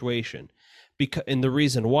single situation. And the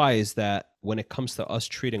reason why is that when it comes to us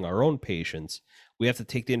treating our own patients, we have to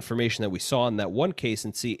take the information that we saw in that one case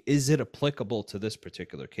and see, is it applicable to this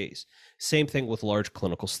particular case? Same thing with large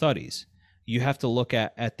clinical studies. You have to look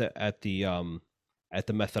at the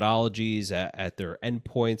methodologies, at their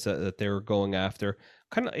endpoints that they're going after.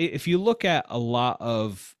 Kind of, if you look at a lot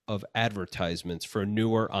of advertisements for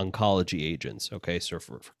newer oncology agents, okay, so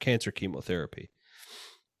for cancer chemotherapy.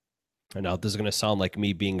 And now this is going to sound like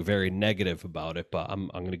me being very negative about it, but I'm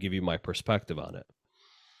going to give you my perspective on it.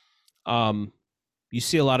 You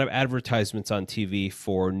see a lot of advertisements on TV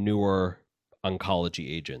for newer oncology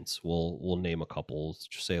agents. We'll name a couple.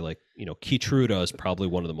 Just say, like, Keytruda is probably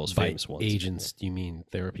one of the most famous ones. Agents, do you mean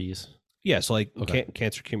therapies? Yeah, so like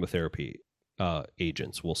cancer chemotherapy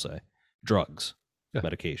agents, we'll say drugs,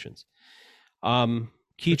 medications.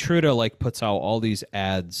 Keytruda like puts out all these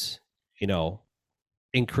ads,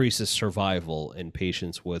 increases survival in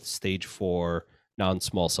patients with stage 4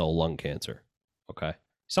 non-small cell lung cancer. Okay,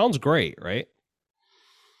 sounds great, right?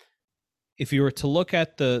 If you were to look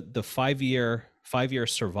at the 5-year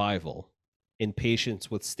survival in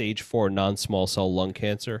patients with stage 4 non-small cell lung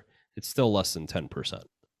cancer, it's still less than 10%.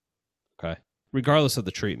 Okay, regardless of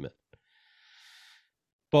the treatment.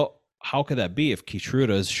 But how could that be if Keytruda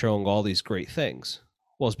is showing all these great things?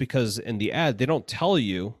 Well, it's because in the ad, they don't tell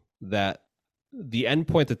you that the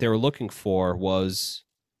endpoint that they were looking for was,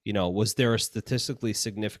 was there a statistically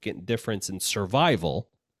significant difference in survival,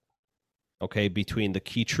 okay, between the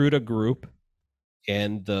Keytruda group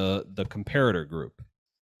and the comparator group?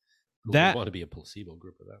 That want to be a placebo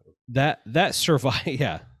group of that one.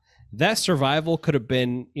 That survival could have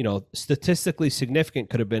been, statistically significant,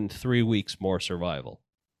 could have been 3 weeks more survival.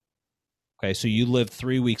 Okay, so you lived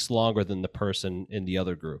 3 weeks longer than the person in the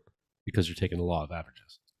other group. Because you're taking the law of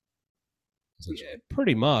averages. Yeah,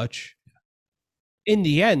 pretty much. In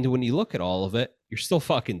the end, when you look at all of it, you're still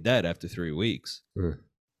fucking dead after 3 weeks. And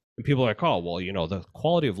people are like, oh, well, the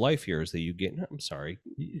quality of life here is that you get... I'm sorry.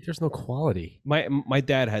 There's no quality. My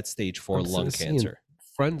dad had stage 4 lung cancer.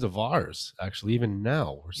 Friends of ours, actually, even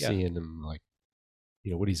now, we're seeing him, like,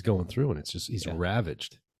 what he's going through, and it's just, he's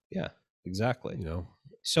ravaged. Yeah, exactly.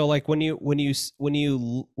 So like when the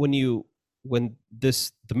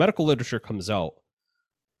medical literature comes out,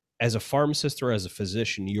 as a pharmacist or as a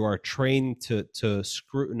physician, you are trained to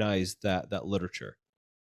scrutinize that literature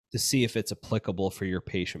to see if it's applicable for your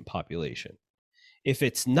patient population. If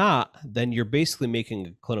it's not, then you're basically making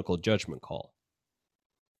a clinical judgment call.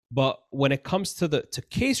 But when it comes to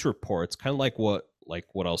case reports, kind of like what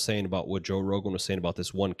I was saying about what Joe Rogan was saying about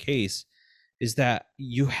this one case, is that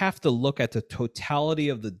you have to look at the totality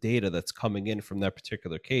of the data that's coming in from that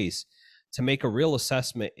particular case to make a real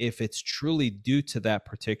assessment if it's truly due to that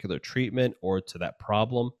particular treatment or to that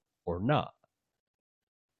problem or not.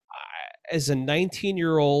 As a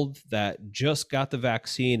 19-year-old that just got the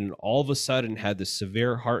vaccine and all of a sudden had this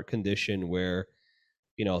severe heart condition where,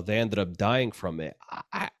 they ended up dying from it,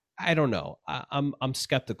 I don't know. I'm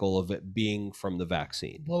skeptical of it being from the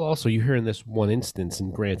vaccine. Well, also, you hear in this one instance,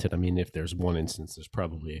 and granted, I mean, if there's one instance, there's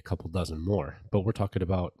probably a couple dozen more. But we're talking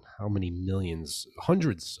about how many millions,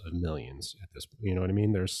 hundreds of millions at this point. You know what I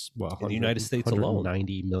mean? There's, in the United States alone,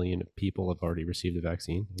 90 million people have already received the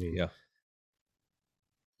vaccine. I mean, yeah.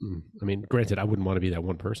 I mean, granted, I wouldn't want to be that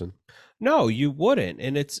one person. No, you wouldn't.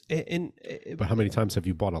 And but how many times have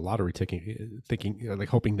you bought a lottery ticket thinking, like,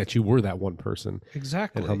 hoping that you were that one person?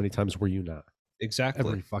 Exactly. And how many times were you not? Exactly.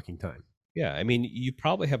 Every fucking time. Yeah. I mean, you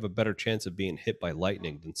probably have a better chance of being hit by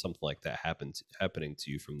lightning than something like that happening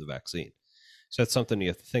to you from the vaccine. So that's something you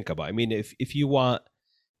have to think about. I mean, if you want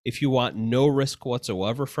no risk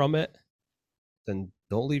whatsoever from it, then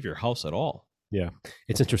don't leave your house at all. Yeah,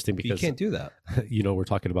 it's interesting because you can't do that. We're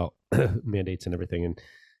talking about mandates and everything, and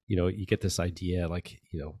you get this idea, like,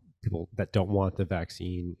 people that don't want the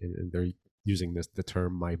vaccine, and they're using the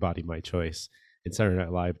term "my body, my choice." And Saturday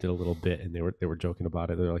Night Live did a little bit, and they were joking about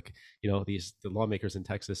it. They're like, the lawmakers in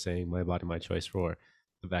Texas saying "my body, my choice" for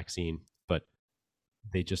the vaccine, but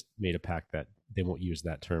they just made a pact that they won't use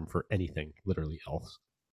that term for anything literally else.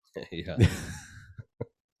 Yeah.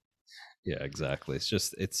 Yeah, exactly. It's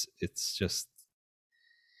just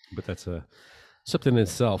But that's something in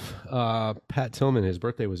itself. Pat Tillman, his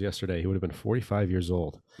birthday was yesterday. He would have been 45 years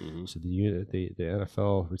old. mhm. So the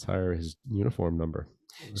NFL retire his uniform number.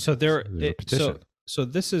 So There's a petition. so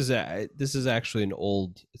this is actually an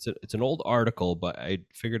old it's an old article, but I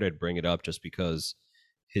figured I'd bring it up just because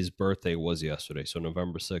his birthday was yesterday. So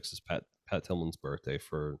November 6th is Pat Tillman's birthday.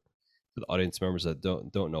 For the audience members that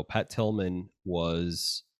don't know, Pat Tillman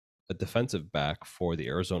was a defensive back for the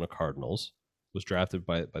Arizona Cardinals. Was drafted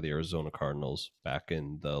by the Arizona Cardinals back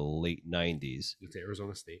in the late 90s. It's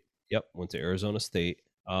Arizona State. Yep, went to Arizona State.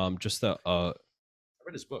 Just I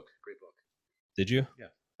read his book. Great book. did you? Yeah.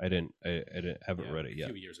 I haven't read it yet.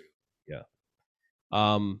 A few years ago.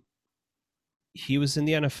 Yeah. He was in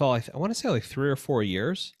the NFL, I want to say like 3 or 4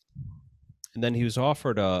 years. And then he was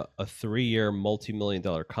offered a 3-year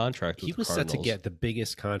multi-million-dollar contract with He the was set Cardinals. to get the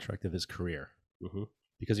biggest contract of his career Mhm.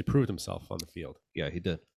 because he proved himself on the field. Yeah, he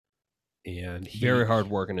did. And he, Very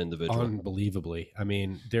hard-working individual. unbelievably. I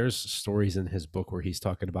mean, there's stories in his book where he's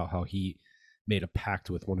talking about how he made a pact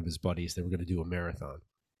with one of his buddies. They were going to do a marathon.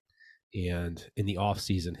 And in the off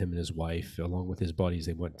season, him and his wife, along with his buddies,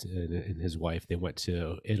 they went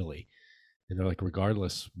to Italy. And they're like,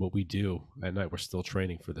 regardless what we do at night, we're still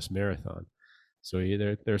training for this marathon. So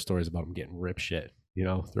there are stories about them getting rip shit. You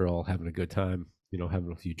know, they're all having a good time, you know,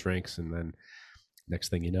 having a few drinks, and then next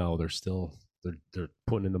thing you know, they're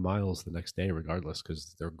putting in the miles the next day, regardless,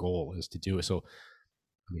 because their goal is to do it. So,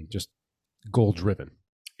 I mean, just goal driven.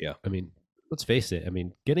 Yeah. I mean, let's face it. I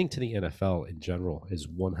mean, getting to the NFL in general is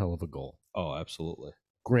one hell of a goal. Oh, absolutely.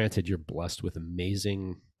 Granted, you're blessed with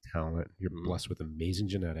amazing talent. You're Mhm. blessed with amazing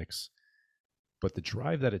genetics, but the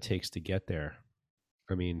drive that it takes to get there.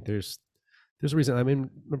 I mean, there's a reason. I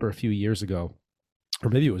mean, remember a few years ago, or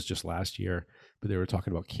maybe it was just last year, but they were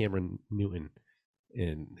talking about Cameron Newton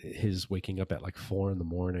and his waking up at like 4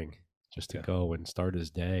 a.m. just to Yeah. go and start his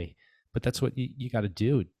day. But that's what you got to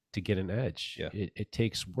do to get an edge. Yeah. It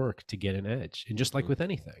takes work to get an edge. And just like Mhm. with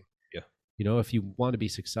anything, Yeah. you know, if you want to be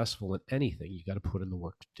successful in anything, you got to put in the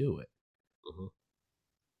work to do it. Mhm.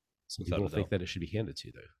 Some Without people a think doubt. that it should be handed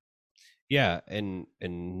to them. Yeah, and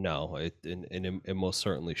no, it most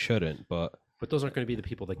certainly shouldn't. But Those aren't going to be the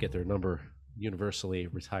people that get their number universally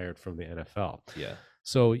retired from the NFL. yeah,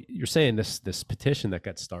 So you're saying this petition that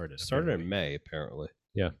got started started in May apparently.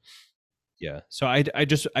 Yeah. Yeah. So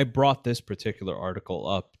I brought this particular article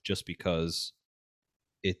up just because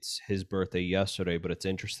it's his birthday yesterday, but it's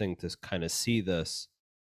interesting to kind of see this.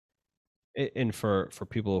 And for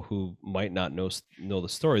people who might not know the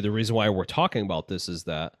story, the reason why we're talking about this is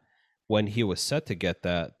that when he was set to get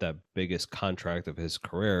that biggest contract of his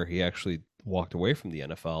career, he actually walked away from the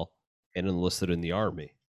NFL and enlisted in the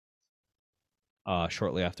Army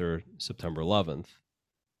shortly after September 11th.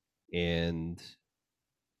 And,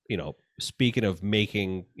 you know, speaking of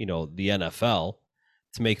making, you know, the NFL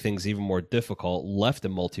to make things even more difficult, left a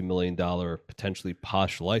multi-million-dollar, potentially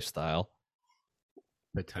posh lifestyle,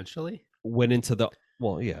 Potentially? went into the,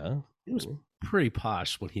 well, yeah. He was pretty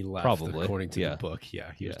posh when he left, Probably, according to yeah. the book.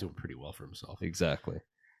 Yeah, he was Yeah. doing pretty well for himself. Exactly.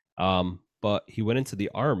 But he went into the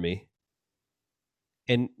Army,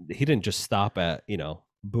 and he didn't just stop at, you know,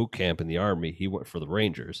 boot camp in the Army. He went for the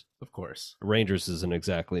Rangers. Of course. Rangers isn't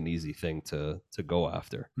exactly an easy thing to go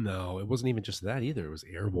after. No, it wasn't even just that either. It was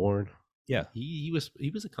airborne. Yeah. He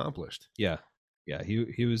was accomplished. Yeah.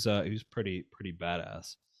 He was pretty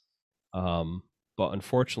badass. But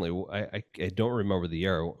unfortunately, I don't remember the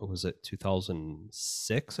year. Was it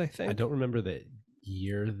 2006? I think. I don't remember the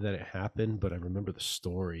year that it happened, but I remember the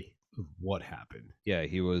story of what happened. Yeah,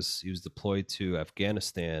 he was deployed to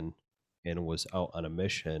Afghanistan and was out on a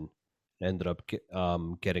mission. Ended up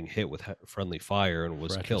getting hit with friendly fire and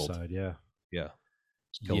was killed. Fratricide, yeah. Yeah,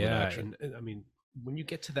 was killed in action. And I mean, when you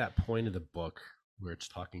get to that point of the book where it's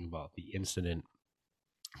talking about the incident,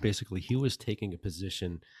 basically he was taking a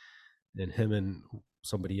position, and him and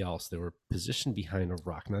somebody else, they were positioned behind a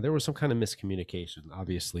rock. Now there was some kind of miscommunication,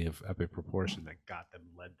 obviously of epic proportion, that got them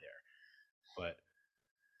led there. But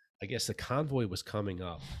I guess the convoy was coming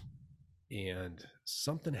up, and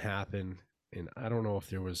something happened, and I don't know if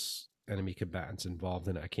there was enemy combatants involved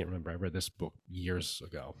in it. I can't remember. I read this book years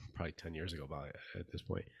ago, probably 10 years ago at this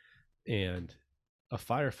point. And a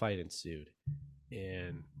firefight ensued.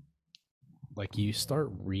 And like you start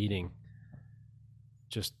reading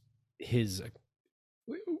just his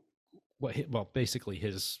basically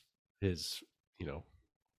his you know,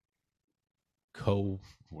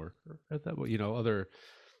 co-worker at that, you know, other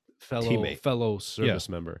fellow Teammate. service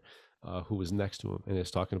member who was next to him, and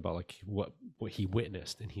is talking about like what he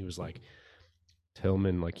witnessed, and he was like,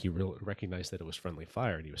 Tillman, like he really recognized that it was friendly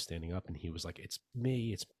fire, and he was standing up, and he was like, "It's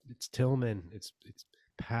me, it's Tillman, it's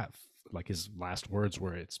Pat." Like his last words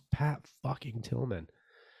were, "It's Pat fucking Tillman,"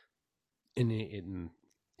 and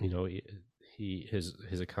you know,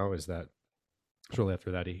 his account is that shortly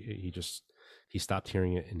after that he stopped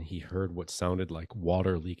hearing it, and he heard what sounded like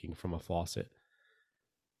water leaking from a faucet,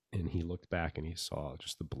 and he looked back and he saw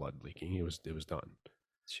just the blood leaking. It was done.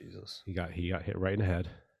 Jesus. He got hit right in the head.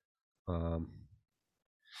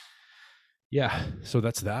 Yeah, so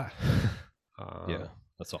that's that. Yeah,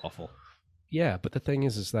 that's awful. Yeah, but the thing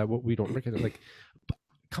is that what we don't recognize, like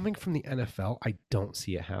coming from the NFL, I don't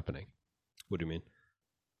see it happening. What do you mean?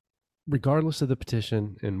 Regardless of the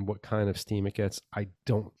petition and what kind of steam it gets, I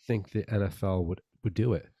don't think the NFL would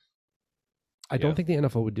do it. I don't think the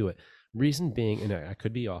NFL would do it. Reason being, and I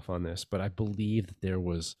could be off on this, but I believe that there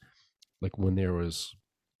was, like, when there was,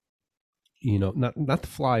 you know, not the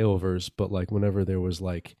flyovers, but like whenever there was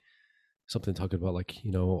like something talking about like,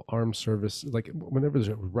 you know, armed service, like whenever there's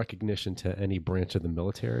a recognition to any branch of the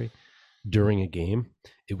military during a game,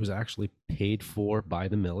 it was actually paid for by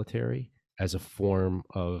the military as a form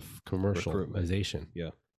of commercialization.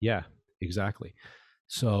 Yeah, exactly.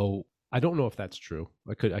 So I don't know if that's true.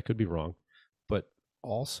 I could be wrong, but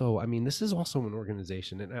also, I mean, this is also an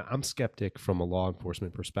organization, and I'm skeptic from a law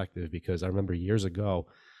enforcement perspective, because I remember years ago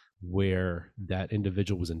where that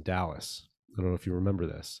individual was in Dallas. I don't know if you remember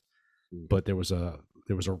this, but there was a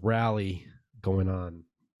rally going on.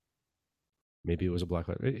 Maybe it was a Black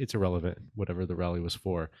Lives. It's irrelevant, whatever the rally was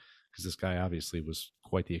for, because this guy obviously was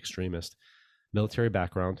quite the extremist. Military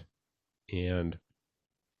background, and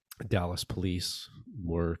Dallas police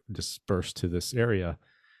were dispersed to this area,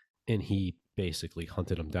 and he basically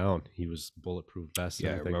hunted him down. He was bulletproof vest.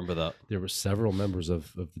 Yeah, I remember that. There were several members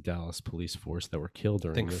of the Dallas police force that were killed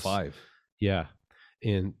during this. 5. Yeah.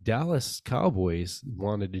 And Dallas Cowboys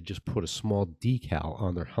wanted to just put a small decal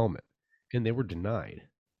on their helmet, and they were denied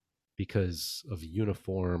because of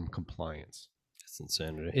uniform compliance. That's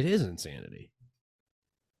insanity. It is insanity.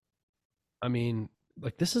 I mean,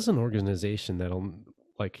 like, this is an organization that'll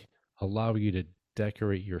like allow you to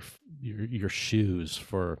decorate your shoes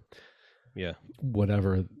for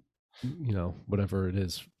whatever, you know, whatever it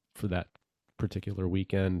is for that particular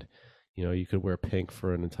weekend. You know, you could wear pink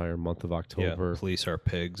for an entire month of October. Yeah, police are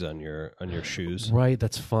pigs on your shoes. Right,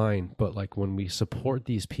 that's fine. But like when we support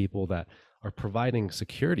these people that are providing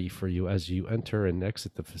security for you as you enter and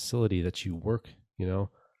exit the facility that you work, you know,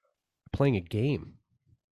 playing a game,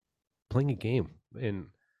 and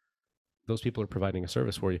those people are providing a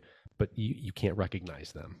service for you, but you can't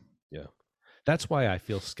recognize them. Yeah. That's why I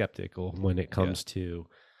feel skeptical when it comes to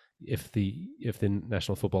if the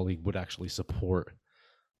National Football League would actually support,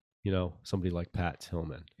 you know, somebody like Pat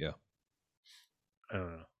Tillman. Yeah. I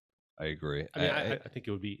don't know. I agree. I mean, I think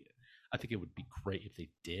it would be great if they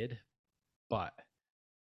did, but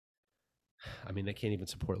I mean, they can't even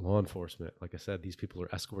support law enforcement. Like I said, these people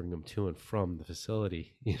are escorting them to and from the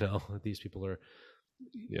facility. You know, these people are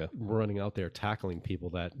running out there tackling people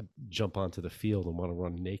that jump onto the field and want to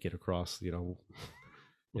run naked across, you know,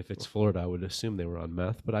 if it's Florida, I would assume they were on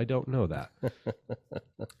meth, but I don't know that.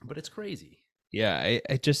 But it's crazy. Yeah,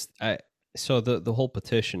 so the whole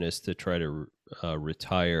petition is to try to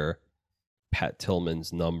retire Pat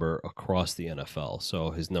Tillman's number across the NFL. So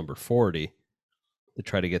his number 40, to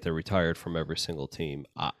try to get that retired from every single team.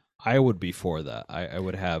 I would be for that. I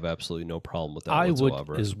would have absolutely no problem with that whatsoever. I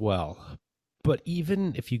would as well. But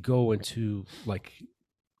even if you go into like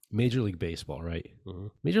Major League Baseball, right? Mm-hmm.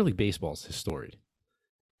 Major League Baseball is historic.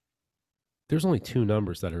 There's only 2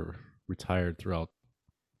 numbers that are retired throughout,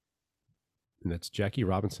 and that's Jackie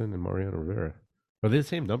Robinson and Mariano Rivera. Are they the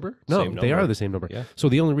same number? No, they are the same number. Yeah. So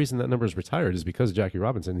the only reason that number is retired is because of Jackie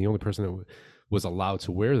Robinson. The only person that was allowed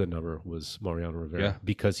to wear the number was Mariano Rivera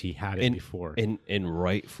because he had it before. And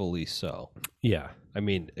rightfully so. Yeah. I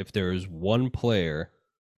mean, if there is one player,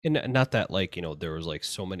 and not that like, you know, there was like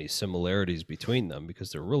so many similarities between them,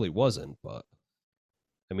 because there really wasn't, but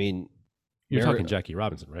I mean, you're talking Jackie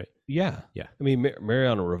Robinson, right? Yeah. Yeah. I mean,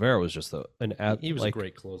 Mariano Rivera was just he was like, a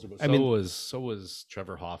great closer, but so was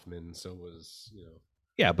Trevor Hoffman. So was, you know.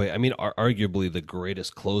 Yeah, but I mean, arguably the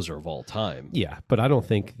greatest closer of all time. Yeah, but I don't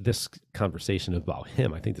think this conversation is about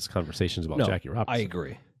him. I think this conversation is about Jackie Robinson. I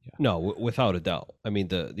agree. Yeah. No, without a doubt. I mean,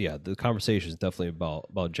 the conversation is definitely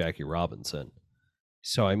about Jackie Robinson.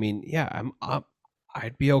 So I mean, yeah,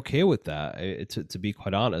 I'd be okay with that. To be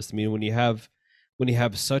quite honest, I mean, when you have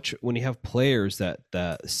players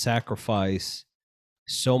that sacrifice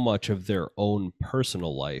so much of their own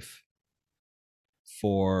personal life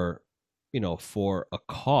for for a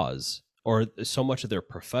cause, or so much of their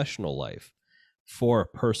professional life for a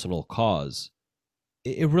personal cause,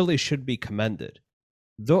 it really should be commended.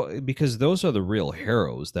 Though, because those are the real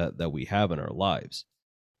heroes that we have in our lives.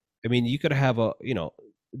 I mean, you could have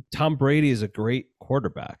Tom Brady is a great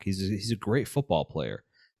quarterback. He's a great football player.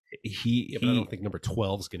 But I don't think number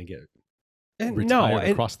 12 is going to get And retired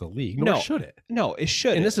across the league. Nor should it. No, it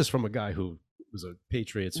should. And this is from a guy who was a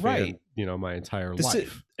Patriots fan, my entire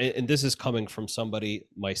life. And this is coming from somebody,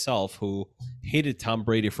 myself, who hated Tom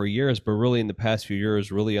Brady for years, but really in the past few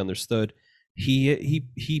years really understood he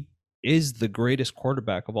is the greatest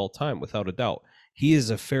quarterback of all time, without a doubt. He is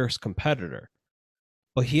a fierce competitor,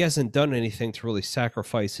 but he hasn't done anything to really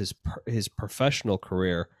sacrifice his professional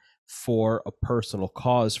career for a personal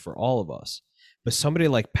cause for all of us. But somebody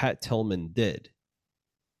like Pat Tillman did.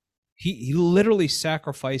 He literally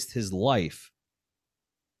sacrificed his life,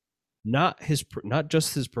 not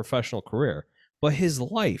just his professional career, but his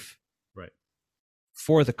life, right,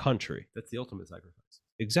 for the country. That's the ultimate sacrifice.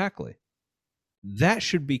 Exactly. That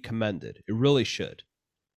should be commended. It really should.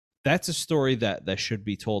 That's a story that should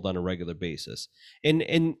be told on a regular basis. And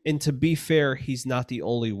to be fair, he's not the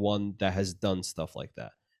only one that has done stuff like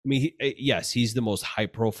that. I mean, yes, he's the most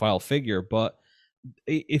high-profile figure, but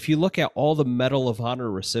if you look at all the Medal of Honor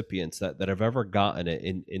recipients that have ever gotten it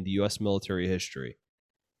in the U.S. military history,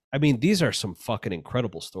 I mean, these are some fucking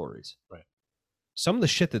incredible stories. Right. Some of the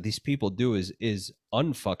shit that these people do is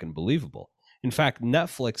unfucking believable. In fact,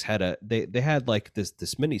 Netflix had they had like this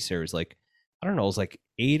miniseries, like, I don't know, it was like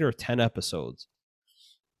 8 or 10 episodes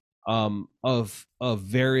of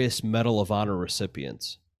various Medal of Honor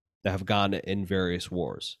recipients that have gone in various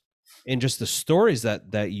wars. And just the stories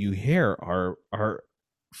that you hear are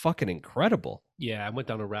fucking incredible. Yeah, I went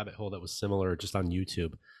down a rabbit hole that was similar just on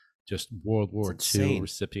YouTube. Just World War II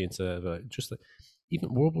recipients of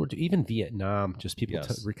even World War II, even Vietnam, just people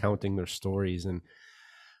recounting their stories. And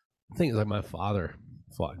I think like my father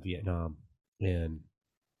fought in Vietnam, and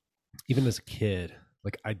even as a kid,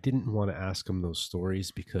 like I didn't want to ask him those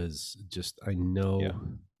stories because just I know,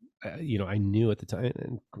 I knew at the time,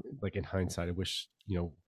 and like in hindsight, I wish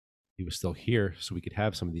he was still here so we could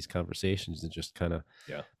have some of these conversations and just kind of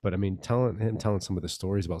But I mean, telling some of the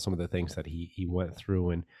stories about some of the things that he went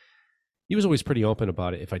through, and he was always pretty open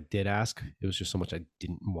about it. If I did ask, it was just so much I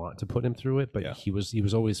didn't want to put him through it, but he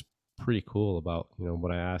was always pretty cool about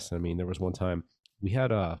what I asked. I mean, there was one time we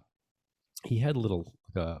had he had a little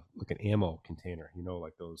like an ammo container,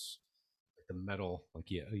 like those, like the metal, like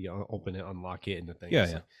you open it, unlock it, and the thing.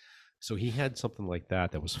 Yeah. So he had something like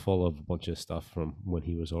that was full of a bunch of stuff from when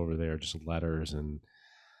he was over there, just letters and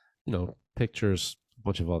pictures, a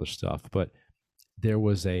bunch of other stuff. But there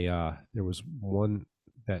was one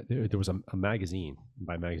that there was a magazine.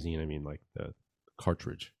 By magazine, I mean like the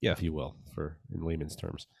cartridge, if you will, for in layman's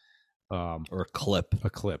terms, or a clip,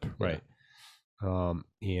 right?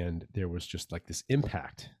 And there was just like this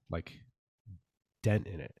impact, like dent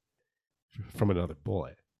in it from another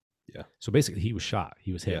bullet. Yeah. So basically, he was shot.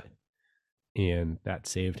 He was hit. And that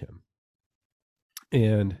saved him.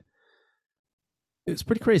 And it's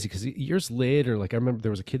pretty crazy because years later, like I remember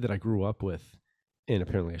there was a kid that I grew up with, and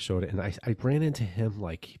apparently I showed it, and I ran into him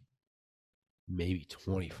like maybe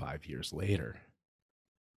 25 years later.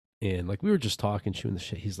 And like we were just talking, shooting the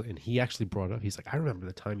shit. And he actually brought up, he's like, I remember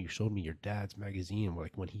the time you showed me your dad's magazine,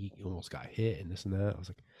 like when he almost got hit and this and that. I was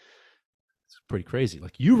like, it's pretty crazy.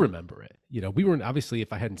 Like you remember it. We weren't, obviously,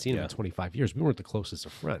 if I hadn't seen him in 25 years, we weren't the closest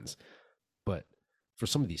of friends. But for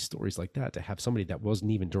some of these stories like that, to have somebody that wasn't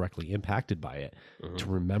even directly impacted by it, to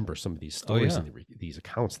remember some of these stories and these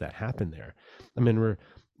accounts that happened there. I mean, we're,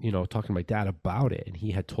 talking to my dad about it, and he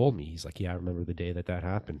had told me, he's like, yeah, I remember the day that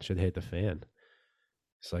happened. Should hit the fan.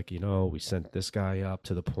 It's like, we sent this guy up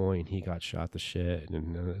to the point, he got shot to shit.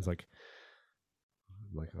 And it's like,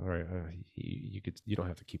 I'm like, all right, you don't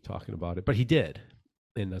have to keep talking about it. But he did.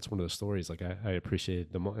 And that's one of the stories like I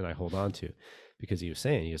appreciated and I hold on to, because he was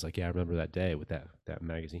like, yeah, I remember that day with that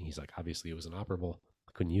magazine. He's like, obviously it was inoperable,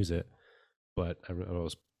 I couldn't use it, but I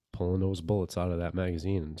was pulling those bullets out of that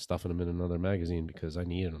magazine and stuffing them in another magazine because I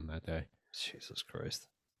needed them that day. Jesus Christ.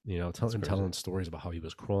 Telling stories about how he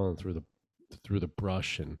was crawling through the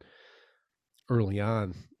brush, and early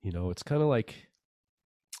on, it's kind of like,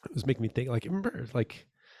 it was making me think, like, remember, like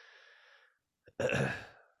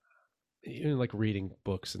like reading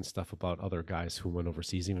books and stuff about other guys who went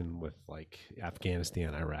overseas, even with like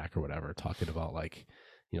Afghanistan, Iraq, or whatever, talking about like,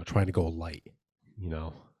 trying to go light,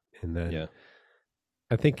 and then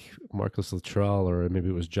I think Marcus Luttrell, or maybe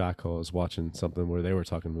it was Jocko, was watching something where they were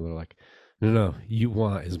talking, they're like, No, you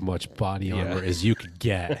want as much body armor Yeah. as you could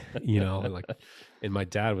get, like, and my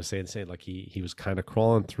dad was saying, like he was kind of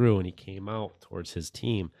crawling through and he came out towards his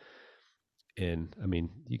team. And I mean,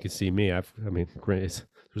 you can see me. Grays.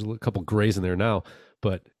 There's a couple grays in there now,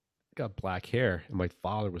 but I got black hair, and my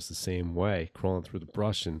father was the same way, crawling through the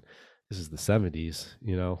brush. And this is the '70s,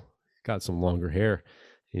 got some longer hair.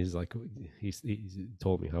 He's like, he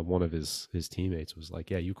told me how one of his teammates was like,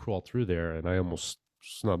 "Yeah, you crawled through there, and I almost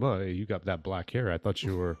snubbed. Oh, you got that black hair. I thought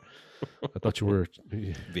you were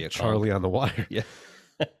Viet Charlie Cong. on the Wire." Yeah.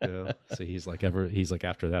 So he's like,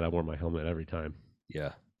 after that, I wore my helmet every time.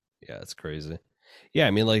 Yeah. Yeah, it's crazy. Yeah,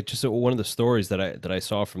 I mean, like, just one of the stories that I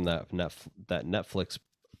saw from that Netflix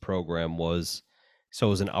program was, so it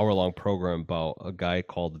was an hour-long program about a guy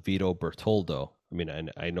called Vito Bertoldo. I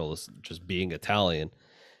mean, I know this just being Italian.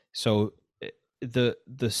 So the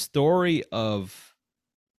story of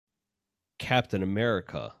Captain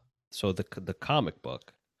America, so the comic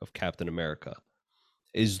book of Captain America,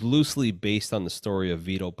 is loosely based on the story of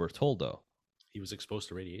Vito Bertoldo. He was exposed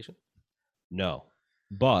to radiation? No.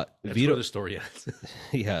 But That's Vito, where the story ends.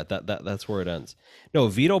 yeah, that's where it ends. No,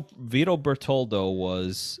 Vito Bertoldo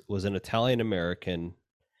was an Italian American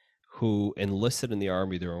who enlisted in the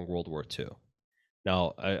army during World War II.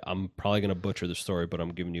 Now, I'm probably going to butcher the story, but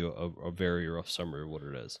I'm giving you a very rough summary of what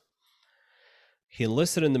it is. He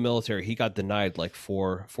enlisted in the military. He got denied like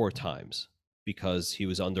four times because he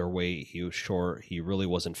was underweight. He was short. He really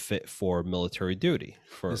wasn't fit for military duty.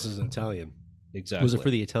 This is Italian. Exactly. Was it for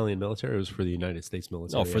the Italian military or was it for the United States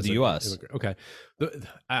military? No, for the U.S. Okay.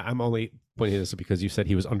 I'm only pointing this because you said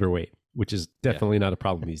he was underweight, which is definitely not a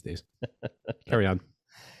problem these days. Carry on.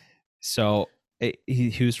 So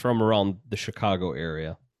he was from around the Chicago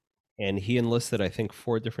area, and he enlisted, I think,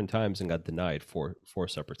 4 different times and got denied four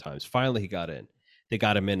separate times. Finally, he got in. They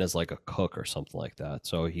got him in as like a cook or something like that.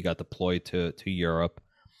 So he got deployed to Europe.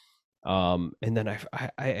 And then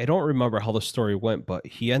I don't remember how the story went, but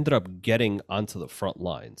he ended up getting onto the front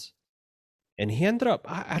lines. And he ended up,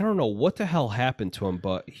 I don't know what the hell happened to him,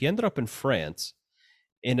 but he ended up in France,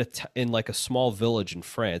 in like a small village in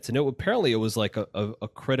France. And apparently it was like a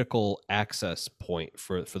critical access point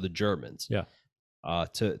for the Germans. Yeah.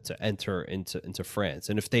 To enter into France.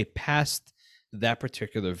 And if they passed that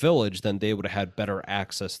particular village, then they would have had better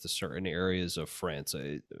access to certain areas of France.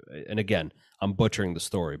 And again, I'm butchering the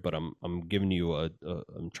story, but I'm giving you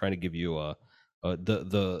I'm trying to give you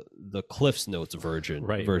the Cliff's Notes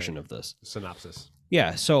version of this synopsis.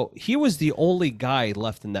 Yeah, so he was the only guy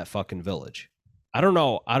left in that fucking village. I don't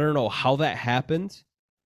know how that happened,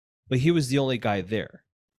 but he was the only guy there.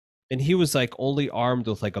 And he was like only armed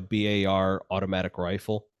with like a BAR automatic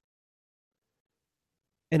rifle.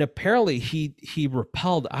 And apparently he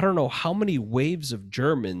repelled, I don't know how many waves of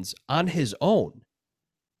Germans on his own.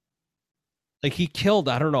 Like he killed,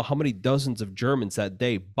 I don't know how many dozens of Germans that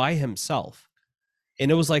day by himself. And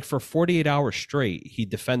it was like for 48 hours straight, he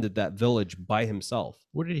defended that village by himself.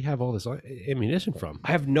 Where did he have all this ammunition from?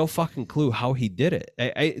 I have no fucking clue how he did it.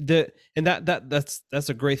 That's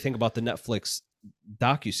a great thing about the Netflix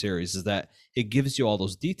docuseries is that it gives you all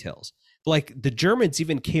those details. Like the Germans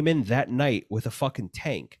even came in that night with a fucking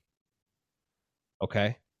tank.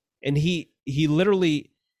 Okay. And he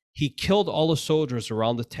literally killed all the soldiers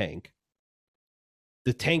around the tank.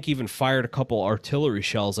 The tank even fired a couple artillery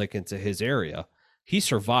shells like into his area. He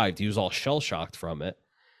survived. He was all shell shocked from it.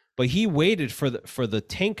 But he waited for the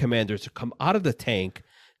tank commander to come out of the tank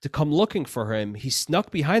to come looking for him. He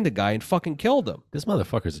snuck behind the guy and fucking killed him. This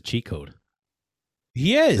motherfucker's a cheat code.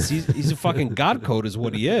 He is. He's a fucking god code is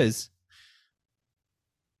what he is.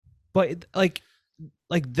 But like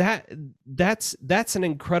that's an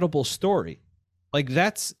incredible story. Like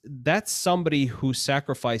that's somebody who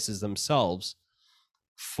sacrifices themselves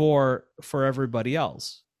for everybody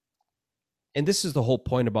else. And this is the whole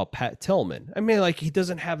point about Pat Tillman. I mean, like he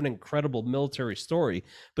doesn't have an incredible military story,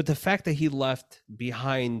 but the fact that he left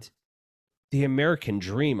behind the American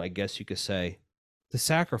dream, I guess you could say, to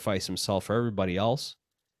sacrifice himself for everybody else.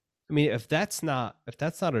 I mean, if that's not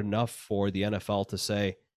enough for the NFL to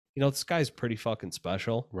say, you know, this guy's pretty fucking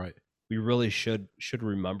special. Right. We really should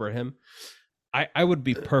remember him. I would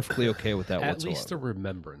be perfectly okay with that. At whatsoever. least a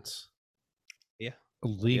remembrance. Yeah. A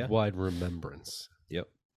league-wide remembrance. Yep.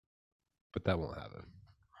 But that won't happen.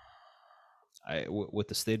 With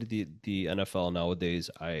the state of the NFL nowadays,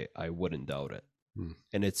 I wouldn't doubt it.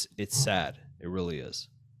 And it's sad. It really is.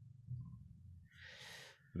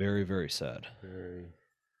 Very, very sad. Very,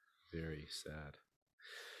 very sad.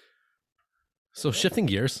 So shifting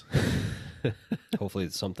gears. Hopefully,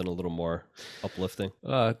 it's something a little more uplifting.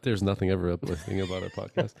 There's nothing ever uplifting about our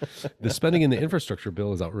podcast. The spending in the infrastructure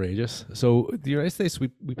bill is outrageous. So the United States, we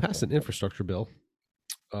passed an infrastructure bill.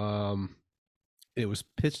 It was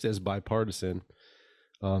pitched as bipartisan.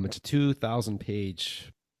 It's a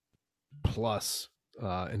 2,000-page plus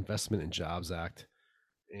Investment and Jobs Act,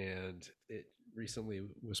 and it recently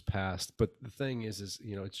was passed. But the thing is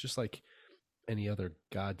it's just like any other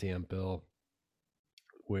goddamn bill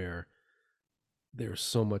where there's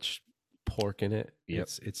so much pork in it. Yep.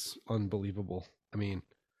 It's unbelievable. I mean,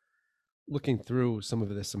 looking through some of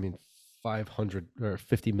this, 500 or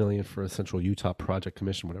 50 million for a Central Utah Project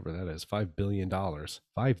Commission, whatever that is, $5 billion.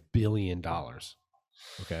 $5 billion.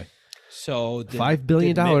 Okay. So $5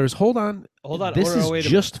 billion. Hold on. This is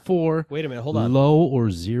just for wait a minute. Hold on. Low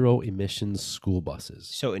or zero emissions school buses.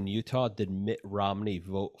 So in Utah, did Mitt Romney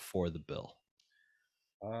vote for the bill?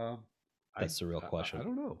 That's the real question. I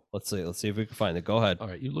don't know. Let's see if we can find it. Go ahead. All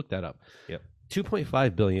right, you look that up. Yep.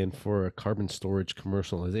 $2.5 billion for a carbon storage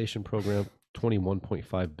commercialization program.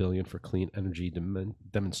 $21.5 billion for clean energy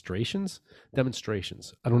demonstrations.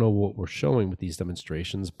 I don't know what we're showing with these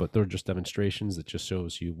demonstrations, but they're just demonstrations that just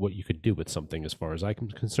shows you what you could do with something. As far as I'm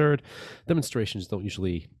concerned, demonstrations don't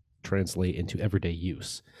usually translate into everyday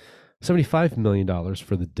use. $75 million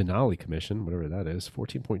for the Denali Commission, whatever that is.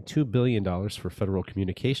 $14.2 billion for Federal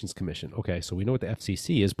Communications Commission. Okay, so we know what the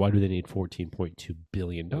FCC is. Why do they need $14.2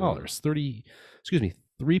 billion?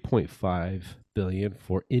 $3.5 billion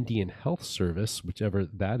for Indian Health Service, whichever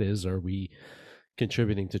that is. Are we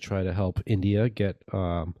contributing to try to help India get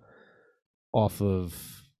off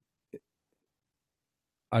of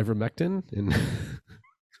ivermectin and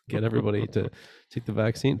get everybody to take the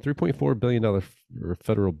vaccine? $3.4 billion for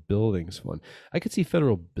federal buildings fund. I could see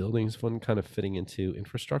federal buildings fund kind of fitting into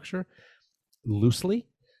infrastructure loosely.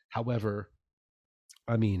 However,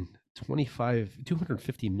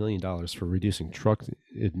 $250 million for reducing truck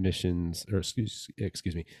emissions, or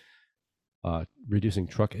excuse me, reducing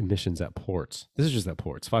truck emissions at ports. This is just at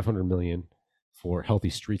ports. $500 million for Healthy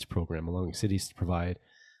Streets program, allowing cities to provide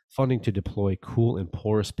funding to deploy cool and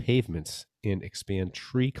porous pavements and expand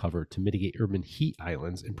tree cover to mitigate urban heat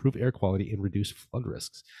islands, improve air quality, and reduce flood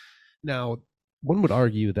risks. Now, one would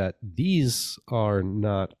argue that these are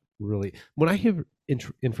not really. When I hear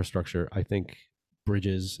infrastructure, I think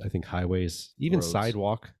bridges, I think highways, even roads.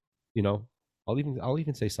 Sidewalk. I'll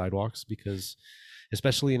even say sidewalks, because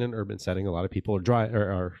especially in an urban setting, a lot of people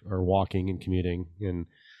are walking and commuting and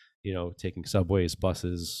taking subways,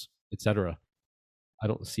 buses, etc. I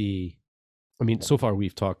don't see. So far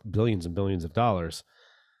we've talked billions and billions of dollars,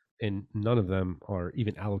 and none of them are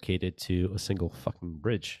even allocated to a single fucking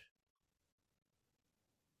bridge.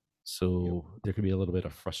 So there could be a little bit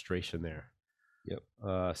of frustration there. Yep.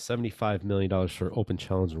 $75 million for Open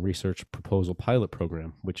Challenge and Research Proposal Pilot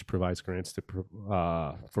Program, which provides grants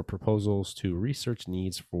for proposals to research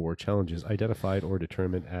needs for challenges identified or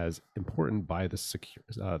determined as important by the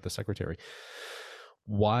secretary.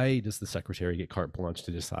 Why does the secretary get carte blanche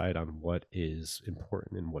to decide on what is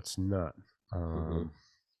important and what's not?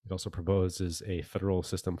 It also proposes a federal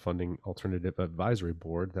system funding alternative advisory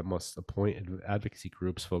board that must appoint advocacy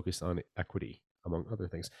groups focused on equity, among other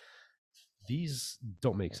things. These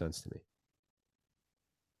don't make sense to me.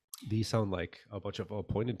 These sound like a bunch of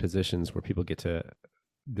appointed positions where people get to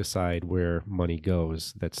decide where money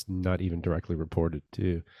goes that's not even directly reported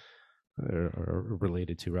to or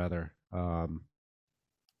related to, rather,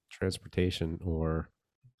 transportation, or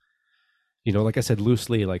like I said,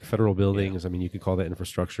 loosely, like federal buildings. You could call that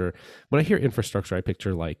infrastructure. When I hear infrastructure, I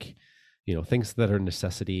picture things that are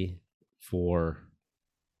necessity for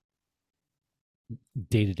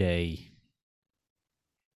day-to-day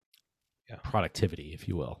productivity, if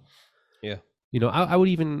you will. I would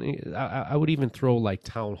even throw like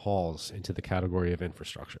town halls into the category of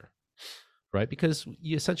infrastructure, right? Because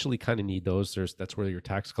you essentially kind of need those. That's where your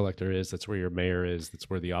tax collector is. That's where your mayor is. That's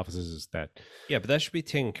where the offices is. But that should be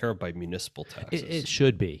taken care of by municipal taxes. It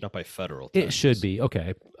should be, not by federal taxes. It should be.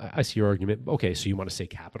 Okay, I see your argument. Okay, so you want to say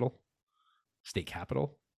state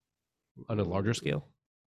capital on a larger scale?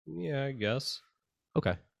 Yeah, I guess.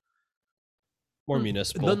 Okay. More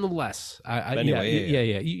municipal. Nonetheless,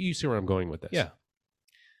 you see where I'm going with this. Yeah.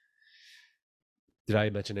 Did I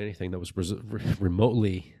mention anything that was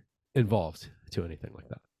remotely involved to anything like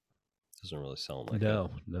that? Doesn't really sound like No,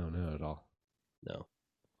 not at all. No.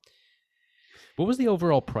 What was the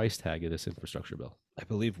overall price tag of this infrastructure bill? I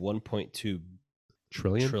believe 1.2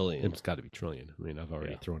 trillion. It's got to be trillion. I've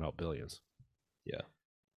already thrown out billions. Yeah.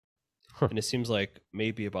 Huh. And it seems like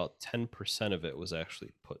maybe about 10% of it was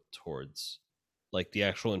actually put towards like the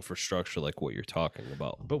actual infrastructure, like what you're talking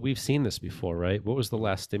about. But we've seen this before, right? What was the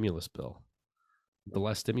last stimulus bill? The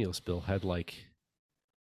last stimulus bill had like,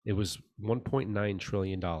 it was $1.9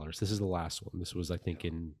 trillion. This is the last one. This was, I think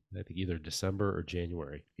either December or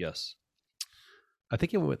January. Yes. I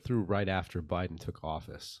think it went through right after Biden took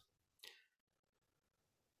office.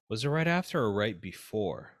 Was it right after or right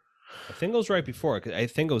before? I think it was right before. 'Cause I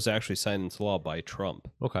think it was actually signed into law by Trump.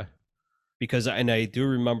 Okay. Because, and I do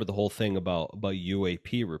remember the whole thing about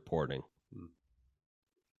UAP reporting.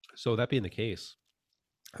 So that being the case,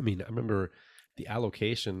 I mean, I remember the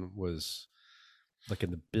allocation was like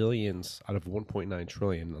in the billions out of 1.9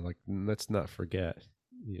 trillion. Like, let's not forget,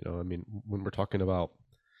 I mean, when we're talking about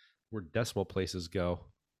where decimal places go,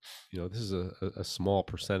 this is a small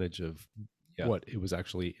percentage of what it was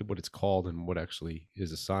actually, what it's called and what actually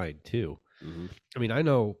is assigned to. Mm-hmm. I mean, I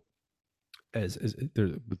know as there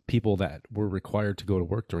people that were required to go to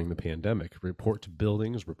work during the pandemic, report to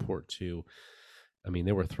buildings, report to, I mean,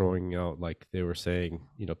 they were throwing out, like they were saying,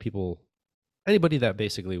 anybody that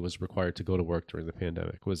basically was required to go to work during the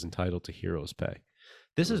pandemic was entitled to heroes pay.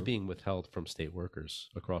 This is being withheld from state workers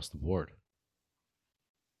across the board.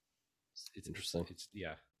 It's interesting.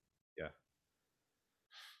 Yeah.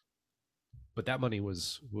 But that money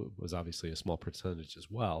was obviously a small percentage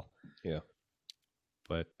as well. Yeah.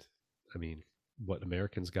 But I mean, what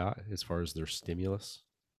Americans got as far as their stimulus,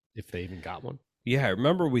 if they even got one. Yeah, I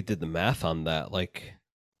remember we did the math on that. Like,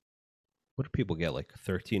 what do people get? Like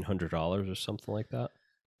 $1,300 or something like that?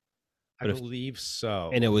 I believe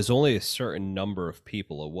so. And it was only a certain number of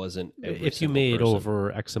people. It wasn't if you made person.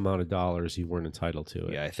 Over X amount of dollars, you weren't entitled to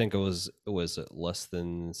it. Yeah, I think it was less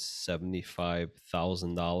than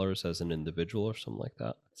 $75,000 as an individual or something like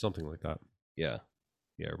that. Something like that. Yeah.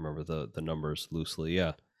 I remember the numbers loosely.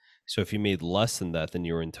 Yeah. So if you made less than that, then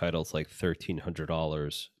you were entitled to like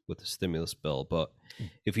 $1,300 with the stimulus bill. But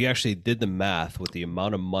if you actually did the math with the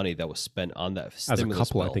amount of money that was spent on that stimulus as a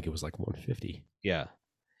couple, bill, I think it was like $150. Yeah.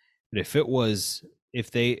 But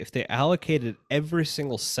if they allocated every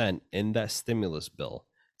single cent in that stimulus bill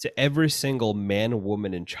to every single man,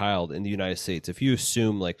 woman, and child in the United States, if you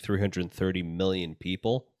assume like 330 million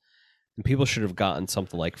people, then people should have gotten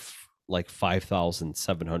something like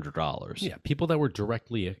 $5,700. Yeah, people that were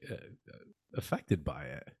directly affected by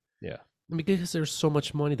it. Yeah, I mean, because there's so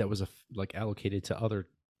much money that was like allocated to other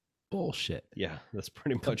bullshit. Yeah, that's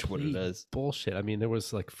pretty much what it is. Bullshit. I mean, there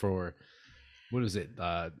was like for. What is it?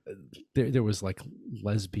 There was like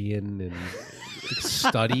lesbian and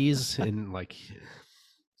studies and like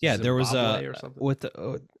there was or something.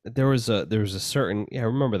 There was a certain I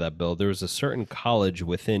remember that, Bill. There was a certain college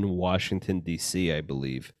within Washington D.C. I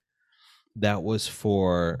believe that was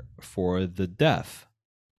for the deaf.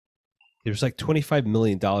 There was like $25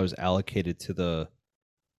 million allocated to the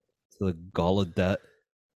Gallaudet.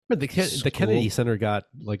 The Kennedy Center got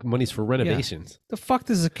like monies for renovations. Yeah. The fuck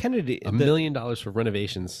does a Kennedy $1 million for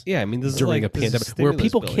renovations? Yeah, I mean, this during is like a pandemic where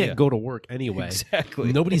people can't go to work anyway.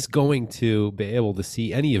 Exactly. Nobody's going to be able to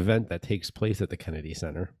see any event that takes place at the Kennedy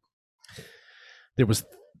Center. There was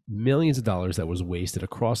millions of dollars that was wasted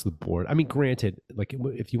across the board. I mean, granted, like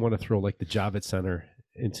if you want to throw like the Javits Center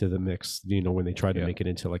into the mix, when they tried to make it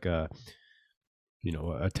into like a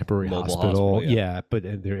temporary hospital. Yeah, but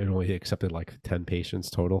it only accepted like 10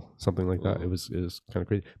 patients total, something like that. It was kind of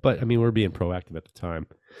crazy. But I mean, we were being proactive at the time.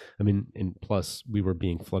 I mean, and plus we were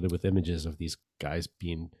being flooded with images of these guys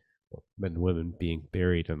men and women being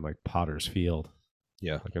buried in like Potter's Field.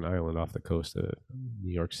 Yeah. Like an island off the coast of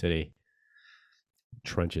New York City.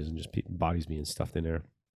 Trenches and just bodies being stuffed in there.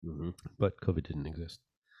 Mm-hmm. But COVID didn't exist.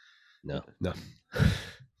 No.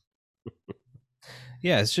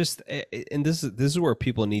 Yeah, it's just, and this is where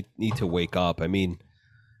people need to wake up. I mean,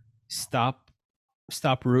 stop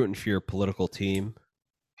rooting for your political team,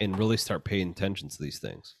 and really start paying attention to these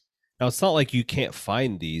things. Now, it's not like you can't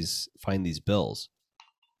find these bills.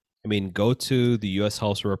 I mean, go to the U.S.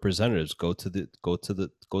 House of Representatives, go to the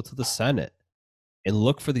Senate, and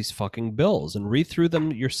look for these fucking bills and read through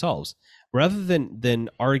them yourselves, rather than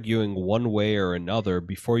arguing one way or another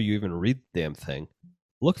before you even read the damn thing.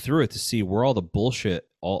 Look through it to see where all the bullshit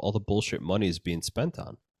money is being spent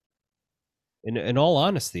on. In all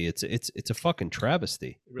honesty, it's a fucking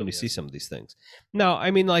travesty when you see some of these things. Now,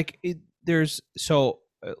 I mean, like this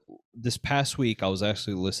past week I was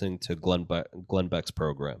actually listening to Glenn Beck's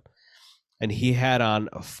program, and he had on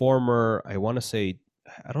a former, I want to say,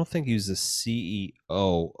 I don't think he was the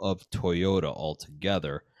CEO of Toyota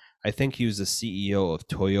altogether. I think he was the CEO of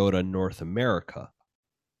Toyota North America.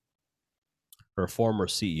 Or a former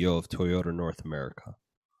CEO of Toyota North America.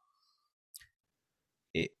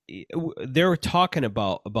 they were talking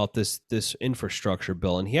about this infrastructure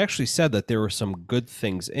bill, and he actually said that there were some good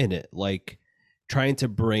things in it, like trying to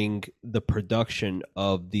bring the production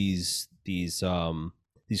of these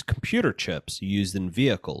computer chips used in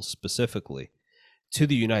vehicles specifically to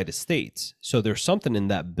the United States. So there's something in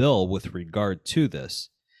that bill with regard to this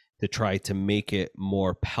to try to make it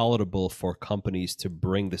more palatable for companies to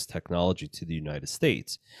bring this technology to the United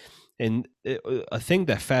States. And a thing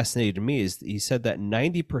that fascinated me is he said that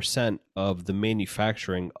 90% of the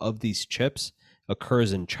manufacturing of these chips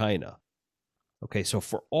occurs in China. Okay, so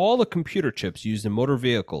for all the computer chips used in motor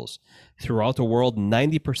vehicles throughout the world,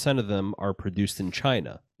 90% of them are produced in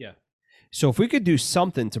China. Yeah. So if we could do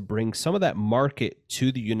something to bring some of that market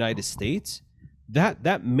to the United States,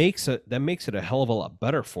 that makes it a hell of a lot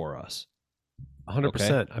better for us.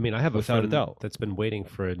 100%. I mean, I have a Without a friend doubt. that's been waiting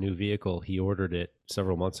for a new vehicle. He ordered it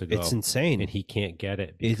several months ago. It's insane. And he can't get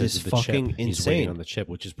it It because is of the fucking chip. He's waiting insane. on the chip,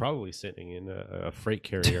 which is probably sitting in a freight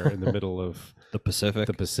carrier in the middle of The Pacific.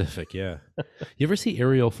 the Pacific. Yeah. You ever see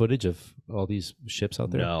aerial footage of all these ships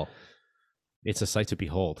out there? No. It's a sight to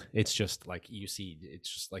behold. It's just like you see. It's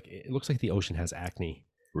just like it looks like the ocean has acne,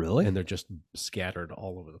 Really? and they're just scattered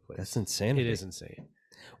all over the place. That's insane. It is insane.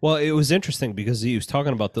 Well, it was interesting because he was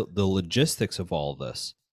talking about the logistics of all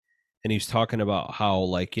this. And he was talking about how,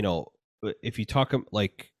 like, you know, if you talk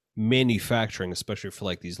like manufacturing, especially for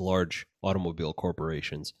like these large automobile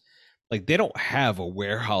corporations, like they don't have a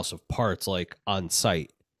warehouse of parts like on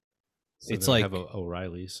site. So It's they like have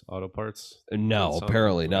O'Reilly's Auto Parts. no, Some-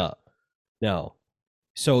 apparently right. not. No.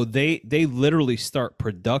 So they literally start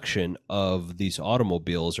production of these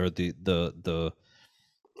automobiles or the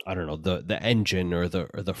I don't know, the engine or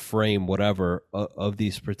the frame, whatever, of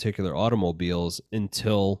these particular automobiles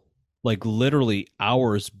until like literally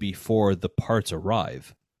hours before the parts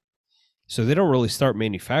arrive. So they don't really start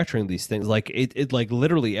manufacturing these things. Like it like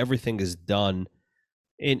literally everything is done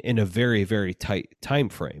in a very, very tight time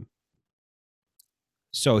frame.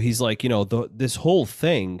 So he's like, you know, this whole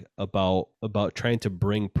thing about trying to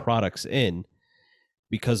bring products in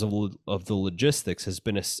because of the logistics has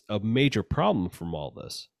been a major problem from all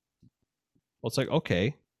this. Well, it's like,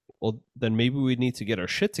 okay, well, then maybe we need to get our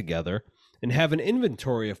shit together and have an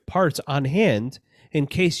inventory of parts on hand in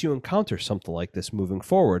case you encounter something like this moving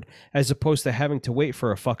forward, as opposed to having to wait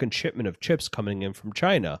for a fucking shipment of chips coming in from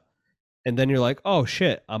China. And then you're like, oh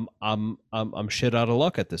shit, I'm shit out of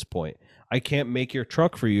luck at this point. I can't make your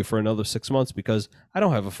truck for you for another 6 months because I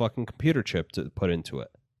don't have a fucking computer chip to put into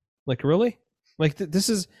it. Like, really? Like this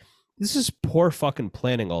is poor fucking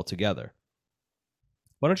planning altogether.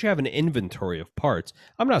 Why don't you have an inventory of parts?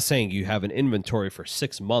 I'm not saying you have an inventory for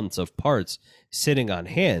 6 months of parts sitting on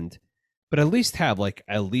hand, but at least have like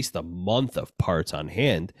at least a month of parts on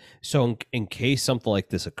hand. So in case something like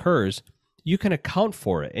this occurs, you can account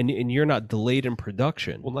for it and you're not delayed in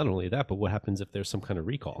production. Well, not only that, but what happens if there's some kind of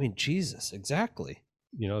recall? I mean, Jesus, exactly.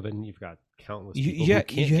 You know, then you've got countless people who can't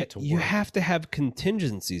get to work. You have to have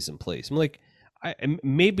contingencies in place. I'm like,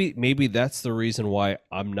 maybe that's the reason why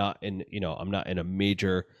I'm not in a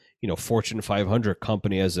major, you know, Fortune 500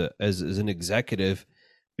 company as an executive,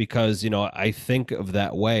 because, you know, I think of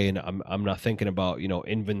that way, and I'm not thinking about, you know,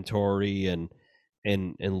 inventory and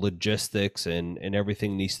logistics and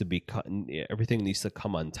everything needs to be everything needs to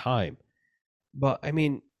come on time. But I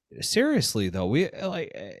mean, seriously though, we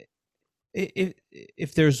like,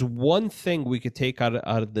 if there's one thing we could take out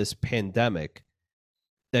of this pandemic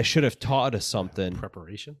that should have taught us something,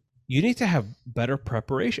 Preparation. you need to have better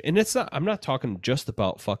preparation. And I'm not talking just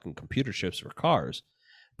about fucking computer chips or cars,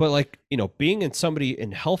 but like, you know, being somebody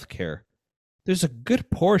in healthcare, there's a good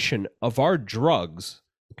portion of our drugs,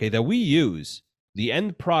 okay, that we use, the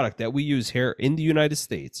end product that we use here in the United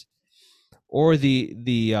States, or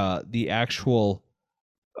the actual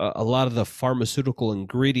a lot of the pharmaceutical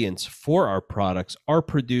ingredients for our products are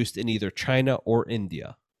produced in either China or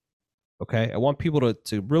India. Okay, I want people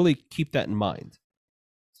to really keep that in mind.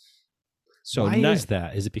 So why is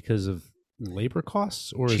that? Is it because of labor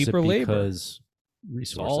costs, or cheaper is it labor? Because It's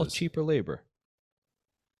resources? all cheaper labor.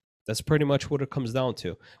 That's pretty much what it comes down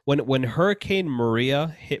to. When Hurricane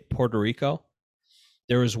Maria hit Puerto Rico,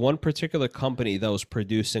 there was one particular company that was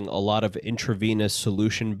producing a lot of intravenous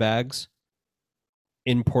solution bags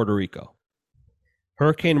in Puerto Rico.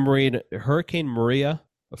 Hurricane Maria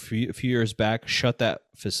a few years back shut that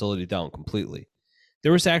facility down completely.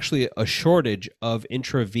 There was actually a shortage of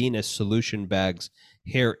intravenous solution bags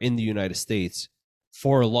here in the United States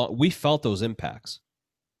for a long. We felt those impacts.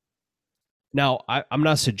 Now, I'm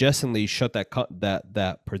not suggesting that you shut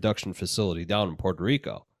that production facility down in Puerto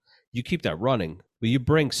Rico. You keep that running, but you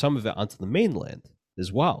bring some of it onto the mainland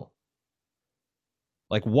as well.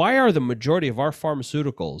 Like, why are the majority of our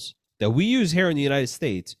pharmaceuticals that we use here in the United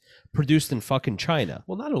States produced in fucking China?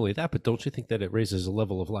 Well, not only that, but don't you think that it raises a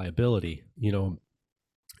level of liability? You know,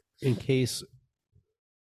 in case,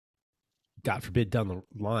 God forbid, down the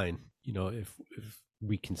line, you know, if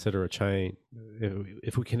we consider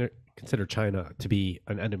if we can consider China to be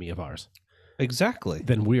an enemy of ours, Exactly.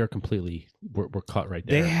 then we are completely we're caught right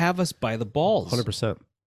there. They have us by the balls. 100%.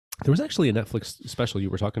 There was actually a Netflix special. You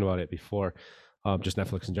were talking about it before, just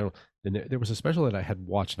Netflix in general. And there was a special that I had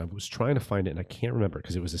watched, and I was trying to find it, and I can't remember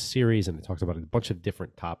because it was a series, and it talked about a bunch of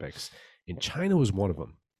different topics. And China was one of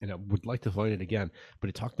them. And I would like to find it again, but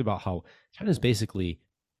it talked about how China's basically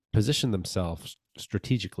positioned themselves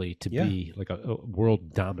strategically to be like a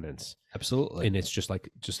world dominance. Absolutely. And it's just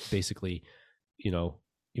basically, you know,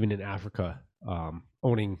 even in Africa,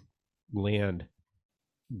 owning land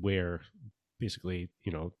where basically,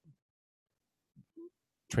 you know,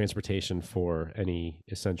 transportation for any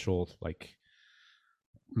essential like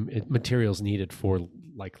materials needed for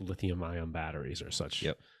like lithium ion batteries or such.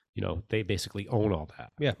 Yep. You know, they basically own all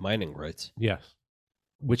that. Yeah, mining rights. Yes.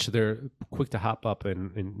 Which they're quick to hop up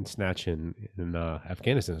and snatch in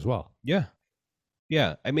Afghanistan as well. Yeah.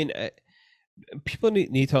 Yeah. I mean, people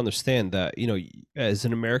need to understand that, you know, as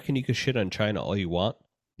an American, you can shit on China all you want,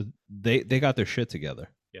 but they got their shit together.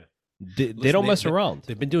 Yeah. They don't mess around.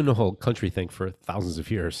 They've been doing the whole country thing for thousands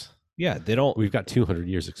of years. Yeah, they don't. We've got 200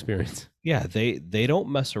 years experience. Yeah, they don't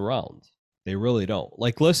mess around. They really don't.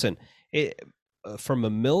 Like, listen, from a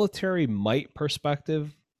military might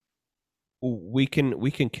perspective, we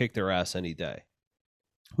can kick their ass any day.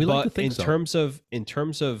 We like to think so. in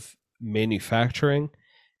terms of manufacturing,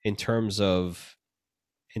 in terms of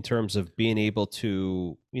being able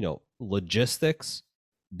to, you know, logistics,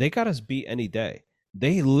 they got us beat any day.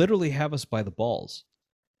 They literally have us by the balls.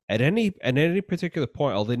 At any particular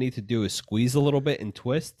point, all they need to do is squeeze a little bit and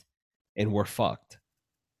twist, and we're fucked.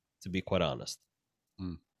 To be quite honest.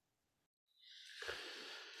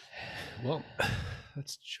 Well,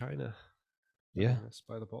 that's China. Yeah, us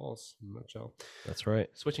by the balls in a nutshell. That's right.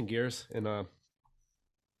 Switching gears, and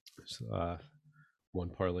one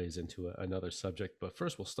parlays into another subject, but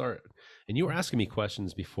first we'll start. And you were asking me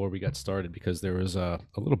questions before we got started because there was a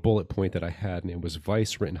little bullet point that I had, and it was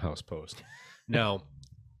Vice Rittenhouse post. Now,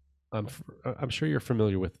 I'm sure you're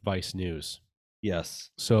familiar with Vice News.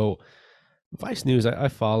 Yes. So Vice News, I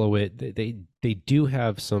follow it. They do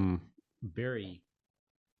have some very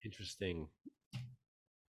interesting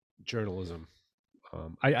journalism.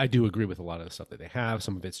 I do agree with a lot of the stuff that they have.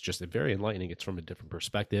 Some of it's just very enlightening. It's from a different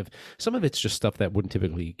perspective. Some of it's just stuff that wouldn't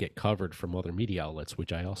typically get covered from other media outlets,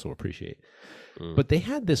 which I also appreciate. But they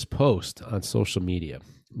had this post on social media,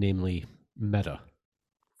 namely Meta,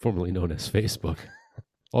 formerly known as Facebook.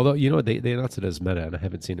 Although, you know, they announced it as Meta, and I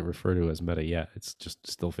haven't seen it referred to as Meta yet. It's just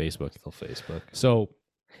still Facebook. Still Facebook. So,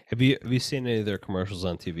 have you seen any of their commercials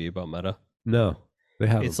on TV about Meta? No, they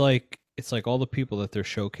haven't. It's like all the people that they're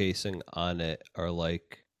showcasing on it are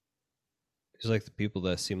like, it's like the people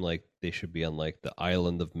that seem like they should be on like the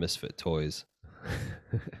island of misfit toys.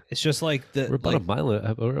 It's just like we're about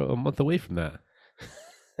a month away from that.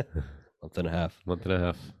 Month and a half. A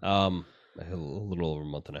little over a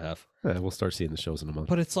month and a half. Yeah, we'll start seeing the shows in a month.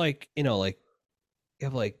 But it's like, you know, like you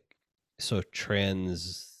have like, so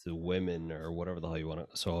trans women or whatever the hell you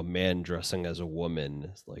want to, so a man dressing as a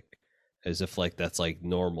woman is like, as if like that's like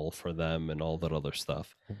normal for them and all that other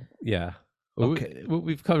stuff. Yeah. Okay.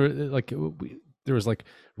 We've covered like there was like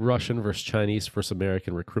Russian versus Chinese versus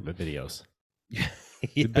American recruitment videos. Yes.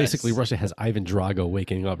 Basically, Russia has Ivan Drago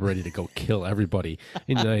waking up ready to go kill everybody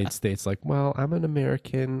in the United States. Like, well, I'm an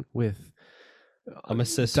American with I'm a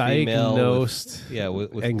cis diagnosed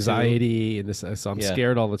with anxiety and this, so I'm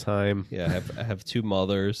scared all the time. Yeah, I have two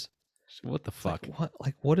mothers. What the fuck?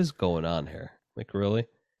 What is going on here? Like, really?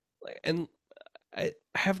 Like, and I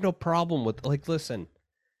have no problem with, like, listen,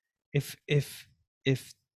 if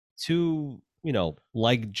two, you know,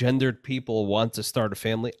 like gendered people want to start a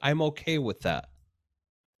family, I'm okay with that.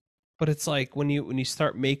 But it's like when you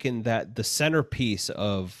start making that the centerpiece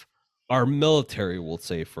of our military, we'll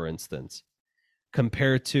say, for instance,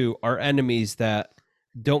 compared to our enemies that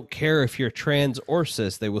don't care if you're trans or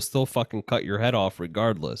cis, they will still fucking cut your head off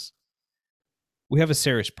regardless. We have a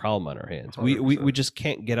serious problem on our hands. We just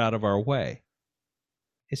can't get out of our way.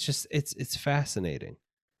 It's just it's fascinating.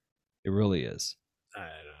 It really is. I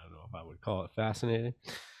don't know if I would call it fascinating.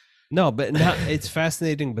 No, but not. It's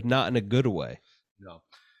fascinating, but not in a good way. No,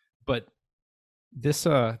 but this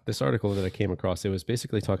article that I came across, it was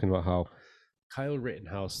basically talking about how Kyle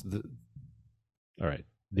Rittenhouse.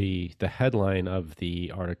 The headline of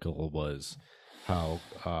the article was how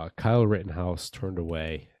Kyle Rittenhouse turned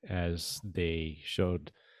away as they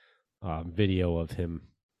showed video of him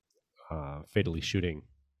fatally shooting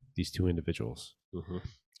these two individuals. Mm-hmm.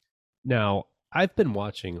 Now, I've been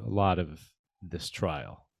watching a lot of this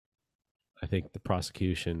trial. I think the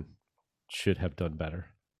prosecution should have done better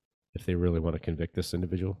if they really want to convict this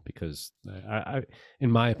individual, because in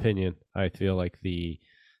my opinion, I feel like the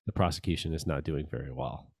prosecution is not doing very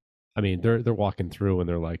well. I mean, they're walking through and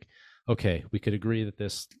they're like, okay, we could agree that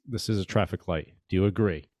this is a traffic light. Do you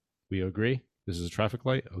agree? We agree. This is a traffic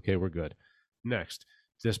light. Okay, we're good. Next,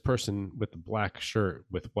 this person with the black shirt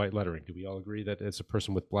with white lettering. Do we all agree that it's a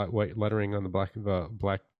person with white lettering on the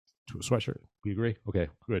black sweatshirt? We agree. Okay,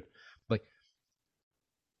 good. Like,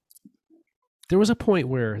 there was a point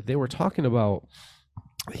where they were talking about,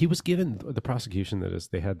 he was given, the prosecution, that is,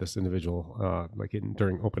 they had this individual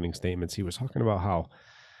during opening statements, he was talking about how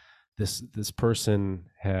this person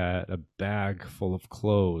had a bag full of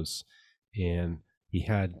clothes, and he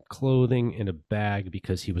had clothing in a bag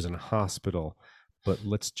because he was in a hospital, but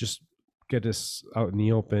let's just get this out in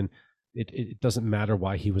the open. It doesn't matter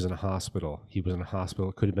why he was in a hospital. He was in a hospital.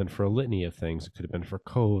 It could have been for a litany of things. It could have been for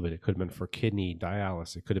COVID. It could have been for kidney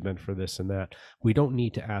dialysis. It could have been for this and that. We don't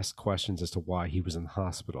need to ask questions as to why he was in the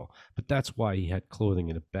hospital, but that's why he had clothing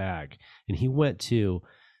in a bag. And he went to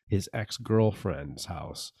his ex-girlfriend's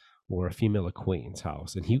house or a female acquaintance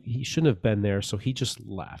house, and he shouldn't have been there, so he just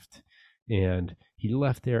left. And he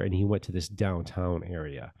left there and he went to this downtown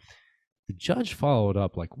area. The judge followed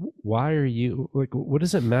up, like, why are you, like, what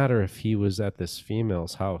does it matter if he was at this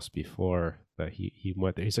female's house before that he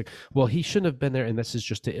went there? He's like, well, he shouldn't have been there, and this is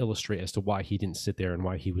just to illustrate as to why he didn't sit there and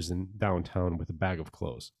why he was in downtown with a bag of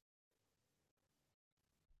clothes.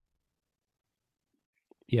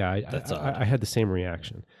 Yeah, I had the same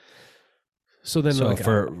reaction. So then, like,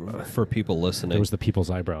 for people listening, there was the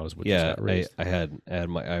people's eyebrows. Yeah, I had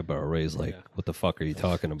my eyebrow raised, like, what the fuck are you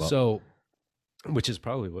talking about? So, which is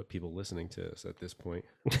probably what people listening to us at this point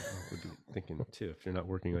would be thinking too, if you're not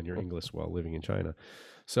working on your English while living in China.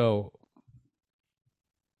 So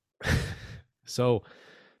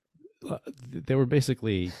they were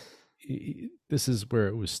basically, this is where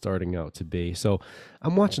it was starting out to be. So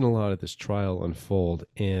I'm watching a lot of this trial unfold,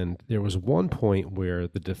 and there was one point where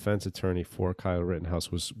the defense attorney for Kyle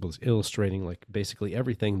Rittenhouse was illustrating, like, basically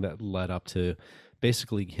everything that led up to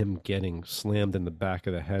basically him getting slammed in the back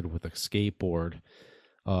of the head with a skateboard.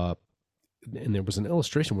 And there was an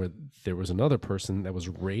illustration where there was another person that was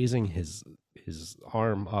raising his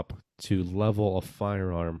arm up to level a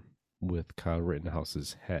firearm with Kyle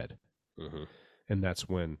Rittenhouse's head. Mm-hmm. And that's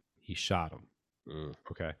when he shot him. Mm.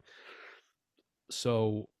 Okay.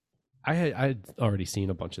 So I'd already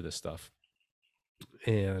seen a bunch of this stuff,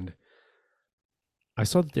 and I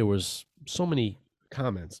saw that there was so many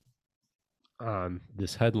comments on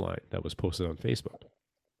this headline that was posted on Facebook,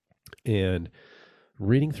 and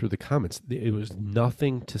reading through the comments, it was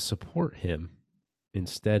nothing to support him.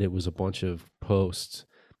 Instead, it was a bunch of posts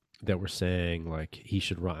that were saying, like, he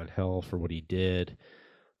should rot in hell for what he did.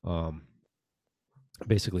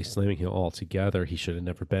 Basically slamming him all together. He should have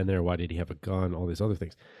never been there. Why did he have a gun? All these other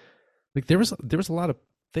things. Like, there was a lot of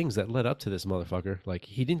things that led up to this motherfucker. Like,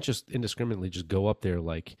 he didn't just indiscriminately just go up there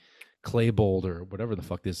like Claybold or whatever the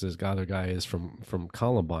fuck this other guy is from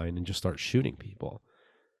Columbine and just start shooting people.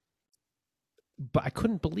 But I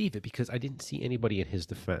couldn't believe it because I didn't see anybody in his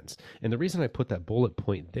defense. And the reason I put that bullet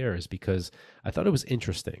point there is because I thought it was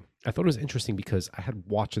interesting. I thought it was interesting because I had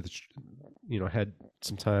watched it, I had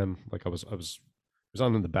some time, like, I was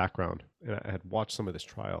on in the background, and I had watched some of this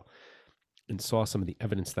trial and saw some of the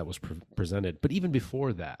evidence that was presented. But even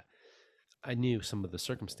before that, I knew some of the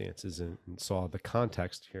circumstances and saw the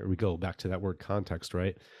context. Here we go back to that word context,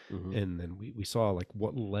 right? Mm-hmm. And then we saw, like,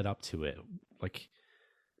 what led up to it, like,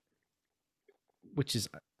 which is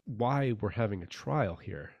why we're having a trial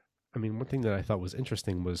here. I mean, one thing that I thought was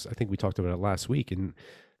interesting was, I think we talked about it last week, and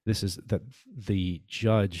this is that the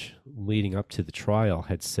judge leading up to the trial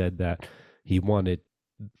had said that he wanted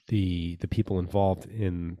the people involved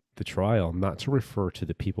in the trial not to refer to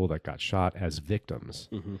the people that got shot as victims,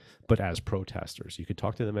 mm-hmm. but as protesters. You could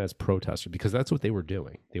talk to them as protesters because that's what they were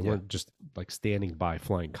doing. They weren't just, like, standing by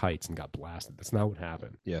flying kites and got blasted. That's not what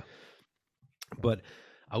happened. Yeah. But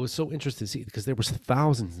I was so interested to see, because there was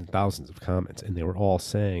thousands and thousands of comments, and they were all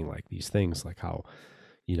saying, like, these things, like how,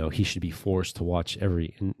 he should be forced to watch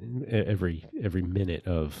every minute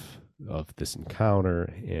of this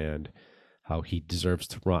encounter, and how he deserves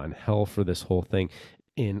to rot in hell for this whole thing.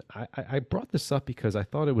 And I brought this up because I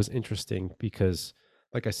thought it was interesting because,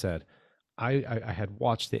 like I said, I had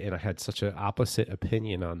watched it and I had such an opposite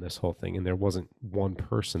opinion on this whole thing, and there wasn't one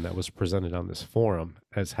person that was presented on this forum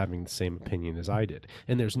as having the same opinion as I did.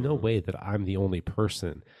 And there's no way that I'm the only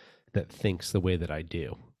person that thinks the way that I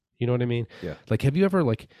do. You know what I mean? Yeah. Like, have you ever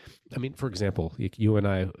I mean, for example, you and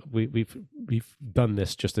I, we've done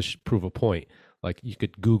this just to prove a point. Like, you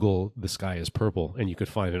could Google "the sky is purple" and you could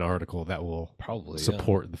find an article that will Probably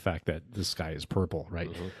support the fact that the sky is purple,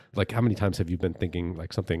 right? Mm-hmm. Like, how many times have you been thinking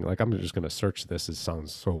like something like, I'm just going to search this? It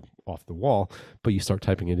sounds so off the wall, but you start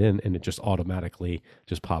typing it in and it just automatically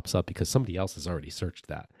just pops up because somebody else has already searched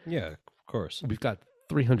that. Yeah, of course. We've got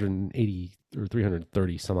 380 or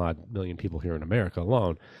 330 some odd million people here in America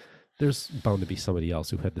alone. There's bound to be somebody else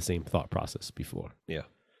who had the same thought process before. Yeah.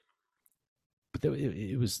 But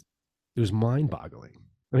it was mind-boggling.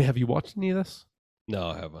 I mean, have you watched any of this? No,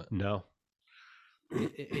 I haven't. No.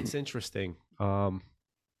 It's interesting.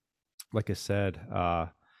 Like I said,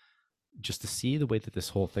 just to see the way that this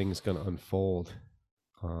whole thing is going to unfold.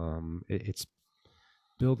 It's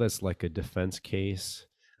billed as like a defense case.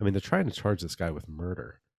 I mean, they're trying to charge this guy with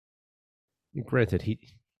murder. Granted, he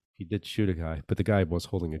did shoot a guy, but the guy was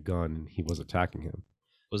holding a gun and he was attacking him.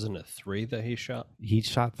 Wasn't it 3 that he shot? He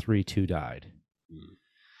shot 3, 2 died. Mm.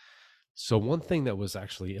 So one thing that was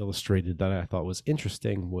actually illustrated that I thought was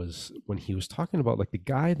interesting was when he was talking about like the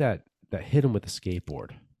guy that hit him with the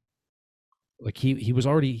skateboard. Like he was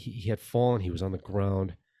already, he had fallen, he was on the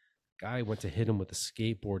ground. Guy went to hit him with the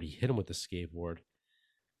skateboard. He hit him with the skateboard.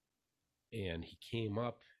 And he came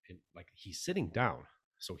up and like he's sitting down.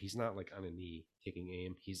 So he's not like on a knee taking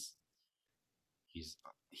aim.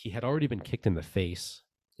 He had already been kicked in the face.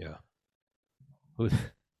 Yeah.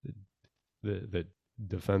 The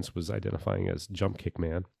defense was identifying as Jump Kick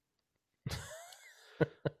Man,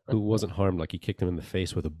 who wasn't harmed. Like, he kicked him in the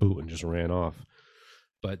face with a boot and just ran off.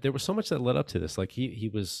 But there was so much that led up to this. Like, he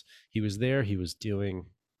was there. He was doing.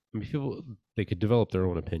 I mean, people, they could develop their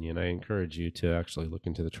own opinion. I encourage you to actually look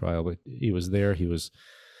into the trial. But he was there. He was,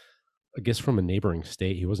 I guess, from a neighboring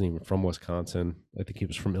state. He wasn't even from Wisconsin. I think he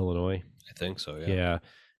was from Illinois. I think so. Yeah. Yeah.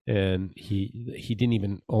 And he didn't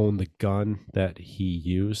even own the gun that he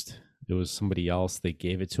used. It was somebody else. They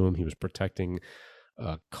gave it to him. He was protecting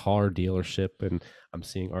a car dealership. And I'm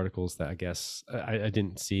seeing articles that I guess I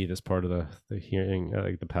didn't see this part of the hearing.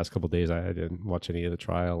 Like the past couple of days, I didn't watch any of the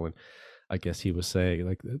trial. And I guess he was saying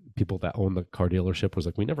like the people that own the car dealership was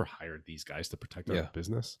like, we never hired these guys to protect our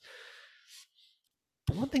business.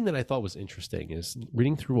 But one thing that I thought was interesting is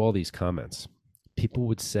reading through all these comments, people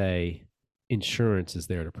would say insurance is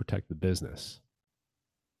there to protect the business.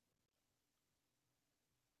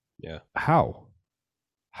 Yeah. How?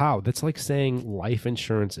 That's like saying life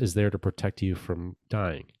insurance is there to protect you from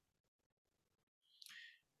dying.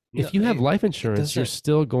 If you have life insurance, you're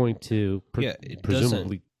still going to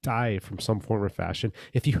presumably die from some form or fashion.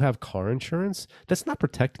 If you have car insurance, that's not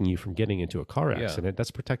protecting you from getting into a car accident.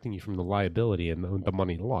 That's protecting you from the liability and the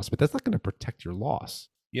money loss, but that's not going to protect your loss.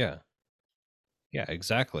 Yeah. Yeah,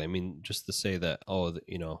 exactly. I mean, just to say that,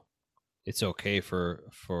 it's okay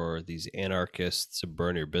for these anarchists to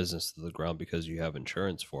burn your business to the ground because you have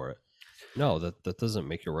insurance for it. No, that doesn't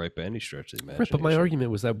make it right by any stretch of the imagination. Right, but my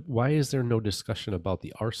argument was that why is there no discussion about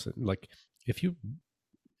the arson? Like, if you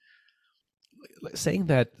saying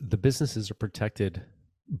that the businesses are protected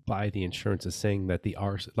by the insurance is saying that the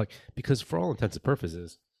arson, like, because for all intents and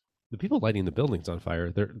purposes, the people lighting the buildings on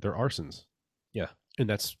fire, they're arsons. Yeah, and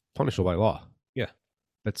that's punishable by law. Yeah,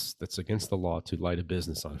 that's against the law to light a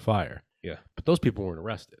business on fire. Yeah, but those people weren't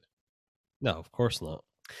arrested. No, of course not.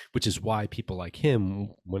 Which is why people like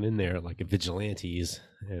him went in there like vigilantes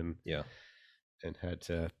and had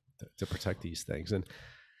to protect these things. And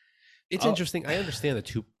it's interesting. I understand the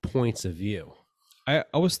 2 points of view. I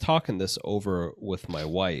was talking this over with my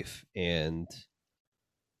wife, and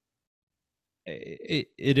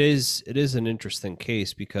it is an interesting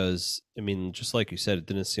case because, I mean, just like you said, it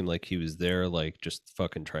didn't seem like he was there like just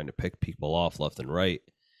fucking trying to pick people off left and right.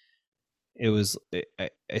 It was,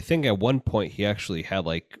 I think at one point he actually had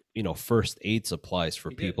like, first aid supplies for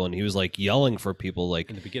people. And he was like yelling for people like,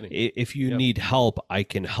 in the beginning, if you need help, I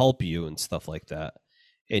can help you and stuff like that.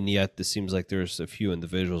 And yet this seems like there's a few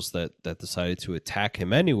individuals that decided to attack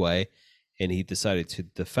him anyway. And he decided to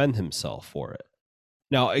defend himself for it.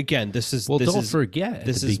 Now, again, don't forget,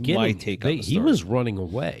 this is my take on the story. He was running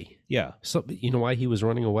away. Yeah. So you know why he was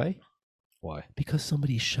running away? Why? Because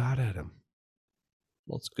somebody shot at him.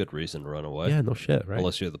 Well, it's a good reason to run away. Yeah, no shit, right?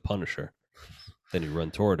 Unless you're the Punisher. Then you run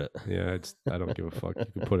toward it. Yeah, I don't give a fuck. You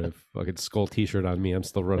can put a fucking skull t-shirt on me. I'm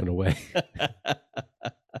still running away.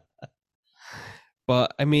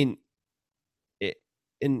 But, I mean,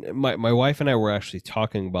 and my wife and I were actually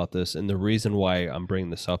talking about this, and the reason why I'm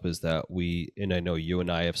bringing this up is that and I know you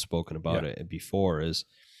and I have spoken about it before, is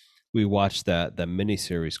we watched that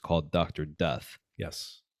miniseries called Dr. Death.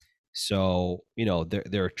 Yes. So,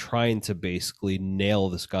 they're trying to basically nail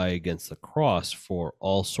this guy against the cross for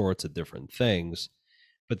all sorts of different things.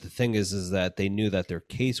 But the thing is that they knew that their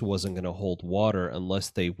case wasn't going to hold water unless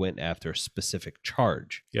they went after a specific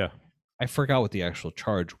charge. Yeah. I forgot what the actual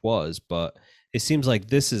charge was, but it seems like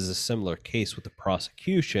this is a similar case with the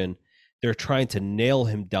prosecution. They're trying to nail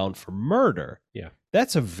him down for murder. Yeah.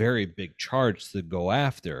 That's a very big charge to go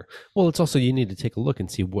after. Well, it's also, you need to take a look and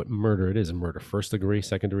see what murder it is. A murder, first degree,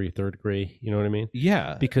 second degree, third degree. You know what I mean?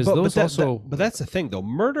 Yeah. Because but that's the thing, though.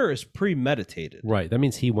 Murder is premeditated. Right. That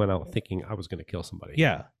means he went out thinking, I was going to kill somebody.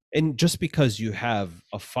 Yeah. And just because you have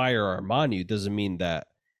a firearm on you doesn't mean that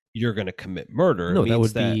you're going to commit murder. No, that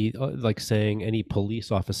would be like saying any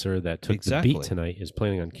police officer that took the beat tonight is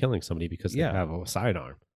planning on killing somebody because they have a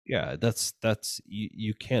sidearm. Yeah, that's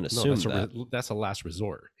you can't assume that's a last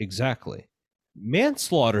resort. Exactly.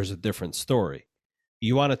 Manslaughter is a different story.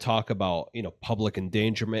 You want to talk about, public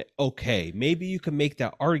endangerment? Okay, maybe you can make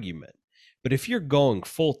that argument. But if you're going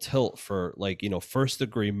full tilt for first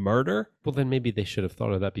degree murder, well, then maybe they should have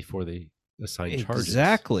thought of that before they assigned charges.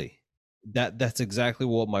 Exactly. That's exactly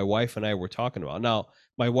what my wife and I were talking about. Now,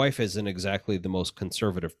 my wife isn't exactly the most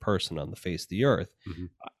conservative person on the face of the earth. Mm-hmm.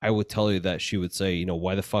 I would tell you that she would say,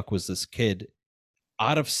 why the fuck was this kid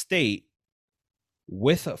out of state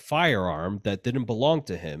with a firearm that didn't belong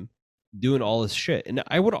to him doing all this shit? And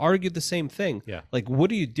I would argue the same thing. Yeah. Like,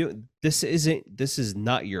 what are you doing? This is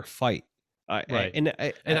not your fight. Right.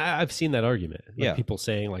 I've seen that argument. Like people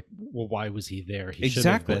saying like, well, why was he there? He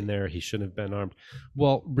shouldn't have been there. He shouldn't have been armed.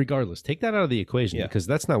 Well, regardless, take that out of the equation because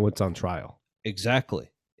that's not what's on trial. Exactly.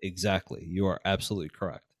 You are absolutely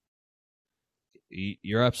correct.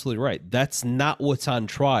 You're absolutely right. That's not what's on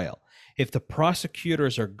trial. If the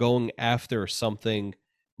prosecutors are going after something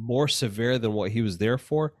more severe than what he was there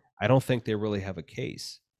for, I don't think they really have a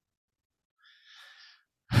case.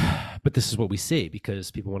 But this is what we see because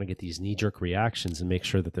people want to get these knee-jerk reactions and make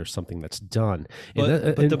sure that there's something that's done.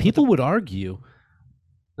 And people would argue,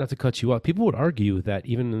 not to cut you off, people would argue that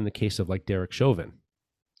even in the case of like Derek Chauvin,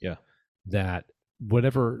 that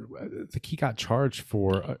whatever he got charged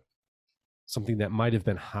for something that might have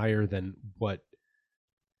been higher than what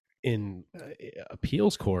in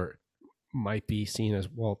appeals court might be seen as,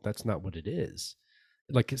 well, that's not what it is.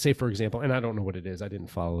 Like, say, for example, and I don't know what it is. I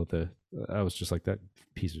didn't follow I was just like, that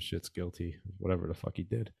piece of shit's guilty, whatever the fuck he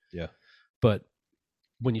did. Yeah. But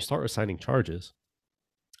when you start assigning charges,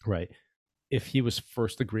 right, if he was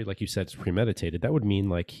first degree, like you said, it's premeditated, that would mean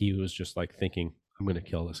like he was just like thinking, I'm going to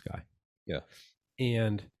kill this guy. Yeah.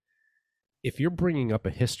 And if you're bringing up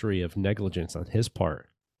a history of negligence on his part,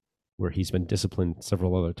 where he's been disciplined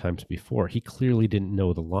several other times before, he clearly didn't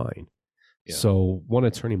know the line. Yeah. So one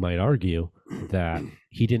attorney might argue that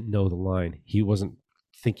he didn't know the line. He wasn't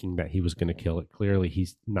thinking that he was going to kill it. Clearly,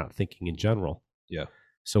 he's not thinking in general. Yeah.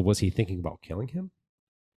 So was he thinking about killing him?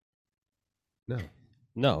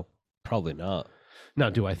 No, probably not. Now,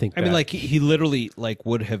 do I think? I mean, like he literally like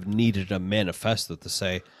would have needed a manifesto to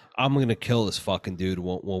say, "I'm going to kill this fucking dude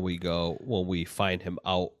when we find him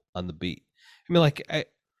out on the beat." I mean, like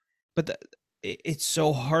it's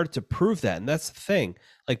so hard to prove that, and that's the thing.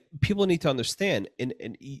 Like, people need to understand, and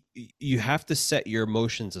you have to set your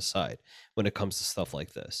emotions aside when it comes to stuff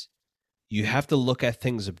like this. You have to look at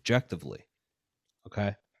things objectively.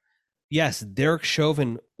 Okay. Yes, Derek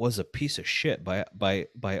Chauvin was a piece of shit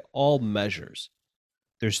by all measures.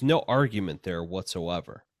 There's no argument there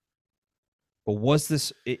whatsoever. But was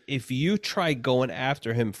this, if you try going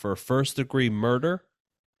after him for first degree murder,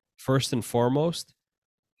 first and foremost,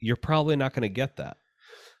 you're probably not going to get that.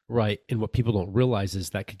 Right. And what people don't realize is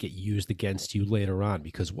that could get used against you later on,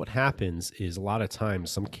 because what happens is a lot of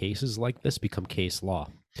times some cases like this become case law.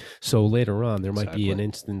 So later on, there might be an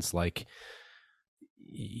instance like,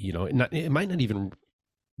 you know, it might not even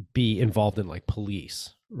be involved in like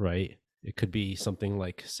police, right? It could be something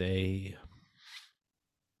like, say,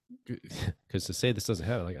 because to say this doesn't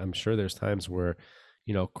happen, like I'm sure there's times where,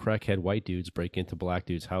 you know, crackhead white dudes break into black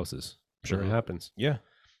dudes' houses. I'm sure it happens. Yeah.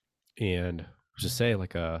 And just say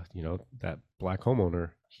like you know, that black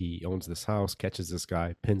homeowner, he owns this house, catches this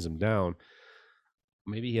guy, pins him down.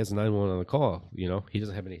 Maybe he has a 911 on the call. You know, he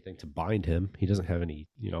doesn't have anything to bind him. He doesn't have any,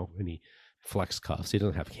 you know, any flex cuffs. He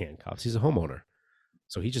doesn't have handcuffs. He's a homeowner.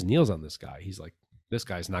 So he just kneels on this guy. He's like, this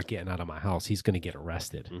guy's not getting out of my house. He's going to get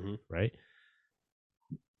arrested. Mm-hmm. Right.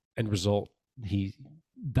 End result, he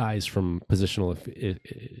dies from positional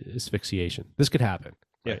asphyxiation. This could happen.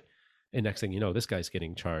 Yeah. Right? And next thing you know, this guy's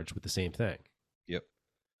getting charged with the same thing. Yep.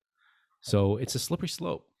 So it's a slippery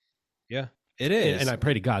slope. Yeah, it is. And I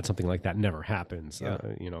pray to God something like that never happens. Yeah.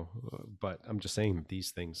 But I'm just saying that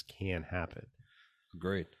these things can happen.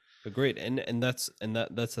 Agreed. And that's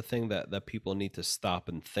the thing that people need to stop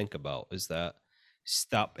and think about, is that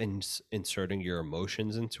stop inserting your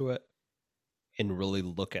emotions into it and really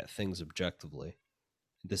look at things objectively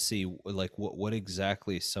to see like what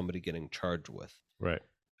exactly is somebody getting charged with. Right.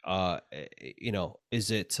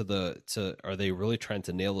 Is it are they really trying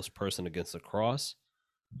to nail this person against the cross,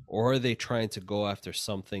 or are they trying to go after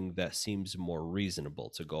something that seems more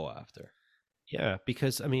reasonable to go after? Yeah,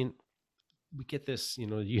 because I mean, we get this,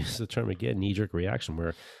 use the term again, knee-jerk reaction,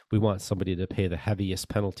 where we want somebody to pay the heaviest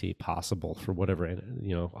penalty possible for whatever,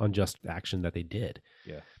 unjust action that they did.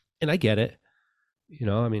 Yeah. And I get it.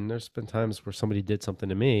 I mean, there's been times where somebody did something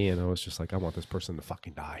to me and I was just like, I want this person to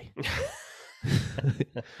fucking die.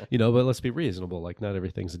 But let's be reasonable. Like, not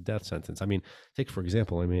everything's a death sentence. I mean, take, for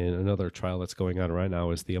example, another trial that's going on right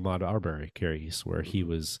now is the Ahmaud Arbery case, where he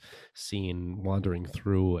was seen wandering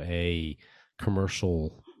through a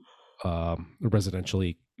commercial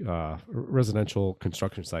residential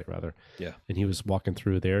construction site, rather. Yeah. And he was walking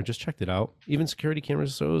through there and just checked it out. Even security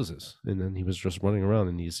cameras shows. And then he was just running around,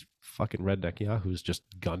 and these fucking redneck yahoos just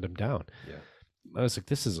gunned him down. Yeah. I was like,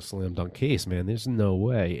 this is a slam dunk case, man. There's no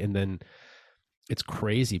way. And then it's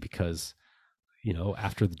crazy because,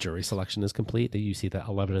 after the jury selection is complete, that you see that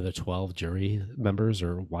 11 of the 12 jury members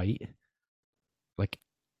are white. Like,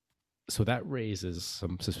 so that raises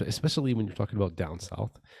some suspicion, especially when you're talking about down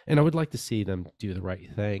south. And I would like to see them do the right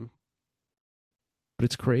thing. But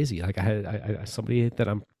it's crazy. Like, I had somebody that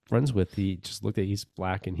I'm friends with, he just looked at, he's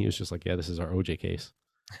black, and he was just like, yeah, this is our OJ case.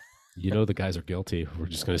 The guys are guilty. We're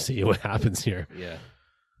just going to see what happens here. Yeah.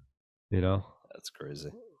 That's crazy.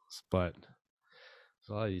 But there's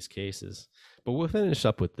a lot of these cases. But we'll finish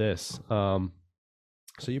up with this.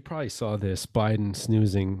 So you probably saw this, Biden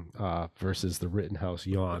snoozing versus the Rittenhouse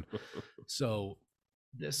yawn. So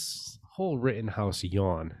this whole Rittenhouse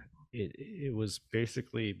yawn, it was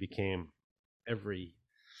basically became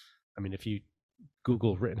if you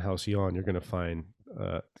Google Rittenhouse yawn, you're going to find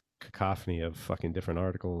a cacophony of fucking different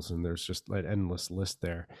articles, and there's just an endless list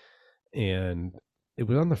there. And it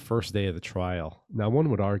was on the first day of the trial. Now, one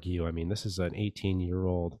would argue, this is an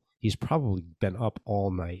 18-year-old. He's probably been up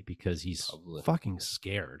all night because he's fucking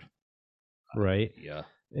scared, right? Yeah.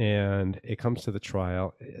 And it comes to the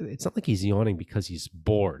trial. It's not like he's yawning because he's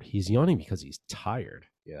bored. He's yawning because he's tired.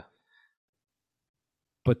 Yeah.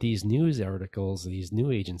 But these news articles, these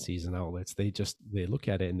new agencies and outlets, they look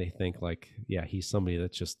at it and they think like, yeah, he's somebody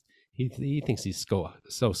that's just, he thinks he's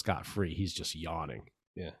so scot-free. He's just yawning.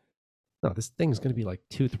 Yeah. No, this thing's going to be like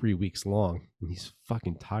 2-3 weeks long, and he's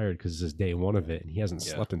fucking tired because this is day one of it, and he hasn't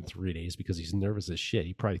slept in 3 days because he's nervous as shit.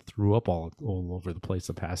 He probably threw up all over the place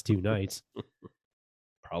the past 2 nights.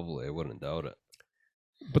 Probably, I wouldn't doubt it.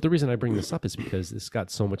 But the reason I bring this up is because it's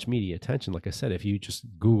got so much media attention. Like I said, if you just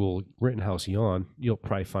Google Rittenhouse yawn, you'll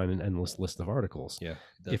probably find an endless list of articles. Yeah.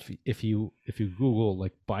 If you Google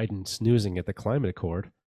like Biden snoozing at the climate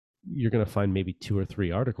accord, you're going to find maybe 2 or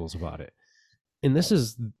 3 articles about it. And this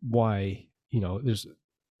is why,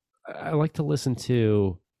 I like to listen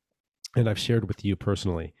to, and I've shared with you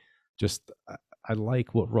personally, just I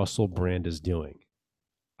like what Russell Brand is doing.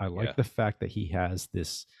 I like the fact that he has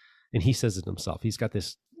this, and he says it himself, he's got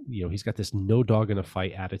this no dog in a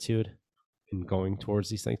fight attitude in going towards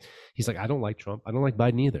these things. He's like, I don't like Trump. I don't like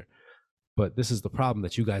Biden either. But this is the problem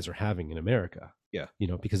that you guys are having in America. Yeah.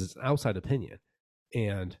 Because it's an outside opinion.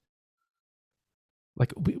 And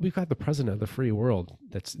like we've got the president of the free world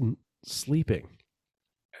that's sleeping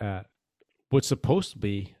at what's supposed to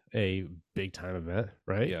be a big time event,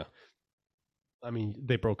 right? Yeah.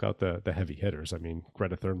 They broke out the heavy hitters.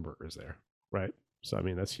 Greta Thunberg is there, right? So,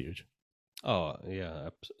 that's huge. Oh,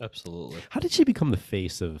 yeah, absolutely. How did she become the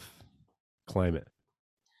face of climate?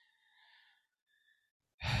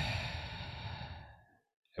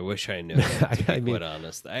 I wish I knew. To be quite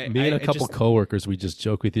honest, me and a couple coworkers, we just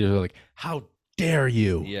joke with you. They're like, "How dare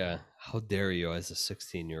you?" Yeah, how dare you as a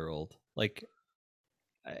 16-year-old? Like,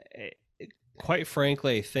 quite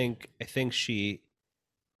frankly, I think she.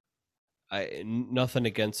 Nothing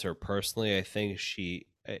against her personally. I think she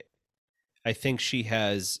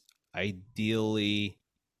has ideally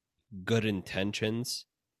good intentions.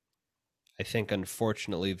 I think,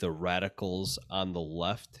 unfortunately, the radicals on the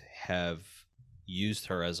left have used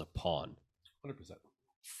her as a pawn 100%.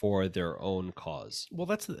 for their own cause.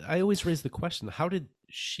 Well, I always raise the question, how did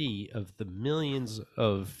she, of the millions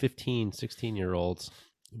of 15, 16-year-olds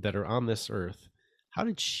that are on this earth, how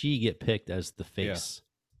did she get picked as the face?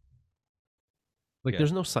 Like, Yeah.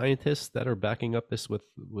 there's no scientists that are backing up this with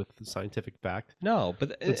scientific fact. No,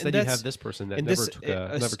 but Instead, you have this person that and never this took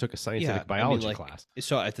never took a scientific biology class.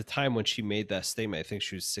 So at the time when she made that statement, I think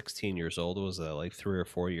she was 16 years old. Was that like 3 or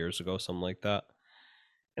 4 years ago, something like that?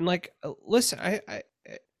 And like, listen,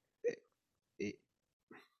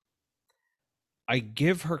 I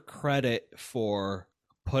give her credit for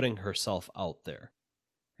putting herself out there.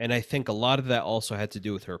 And I think a lot of that also had to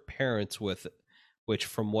do with her parents, which,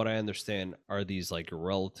 from what I understand, are these like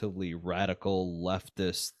relatively radical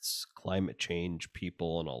leftists, climate change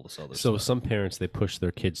people, and all this other So stuff. some parents, they push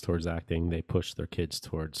their kids towards acting. They push their kids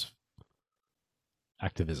towards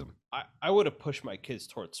activism. I would have pushed my kids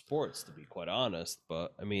towards sports, to be quite honest.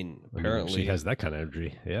 But I mean, apparently she has that kind of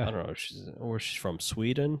energy. Yeah, I don't know. Where she's from?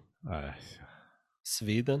 Sweden.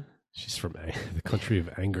 Sweden. She's from the country of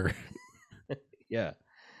anger. Yeah,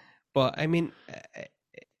 but I mean,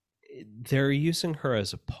 they're using her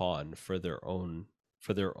as a pawn for their own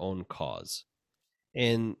cause,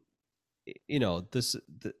 and this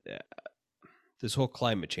whole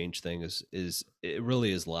climate change thing is it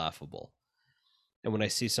really is laughable. And when I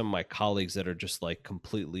see some of my colleagues that are just like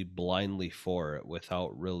completely blindly for it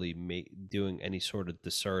without really doing any sort of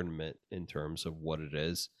discernment in terms of what it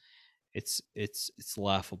is, it's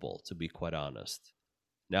laughable, to be quite honest.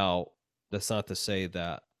 Now, that's not to say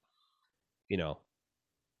that,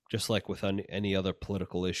 just like with any other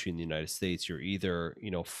political issue in the United States, you're either,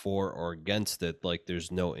 for or against it. Like,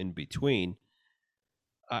 there's no in between.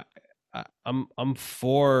 I'm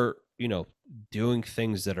for, doing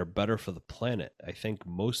things that are better for the planet. I think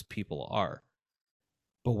most people are.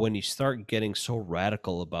 But when you start getting so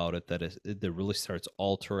radical about it that it really starts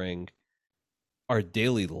altering our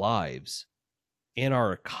daily lives and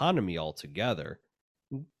our economy altogether,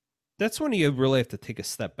 that's when you really have to take a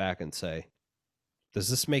step back and say, does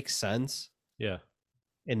this make sense? Yeah.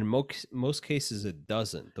 And in most cases, it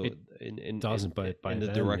doesn't. It doesn't, but by in the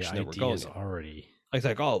then, direction that we're going is already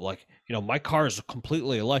my car is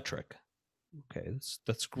completely electric. Okay,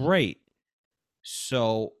 that's great.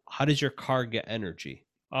 So how does your car get energy?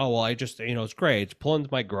 Oh, well, I just, it's great. It's pull into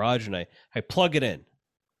my garage and I plug it in.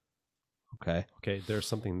 Okay. There's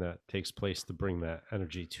something that takes place to bring that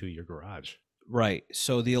energy to your garage. Right.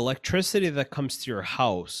 So the electricity that comes to your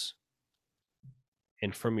house,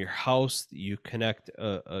 and from your house you connect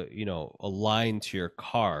a line to your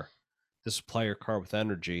car to supply your car with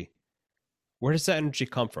energy. Where does that energy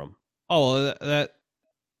come from? Oh, that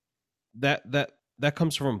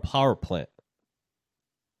comes from a power plant.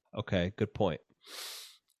 Okay, good point.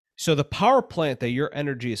 So the power plant that your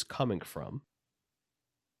energy is coming from,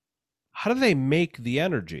 how do they make the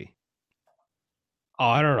energy? Oh,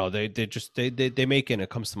 I don't know. They make it and it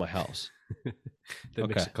comes to my house. They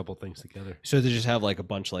mix a couple things together. So they just have like a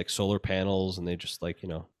bunch of like solar panels and they just like,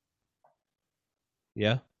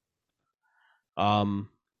 yeah.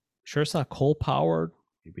 Sure, it's not coal powered,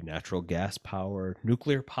 maybe natural gas powered,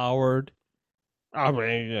 nuclear powered. I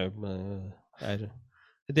mean,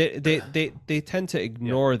 they tend to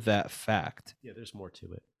ignore that fact. Yeah, there's more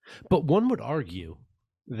to it. But one would argue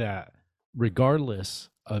that regardless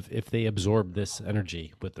of if they absorb this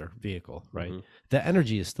energy with their vehicle, right, that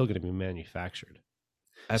energy is still going to be manufactured.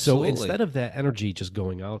 Absolutely. So instead of that energy just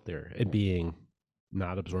going out there and being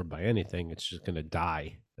not absorbed by anything, it's just going to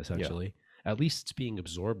die, essentially. Yeah. At least it's being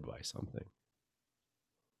absorbed by something.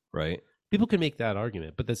 Right. People can make that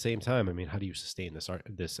argument, but at the same time, I mean, how do you sustain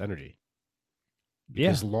this energy?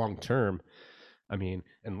 Because long term, I mean,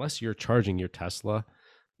 unless you're charging your Tesla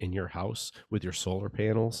in your house with your solar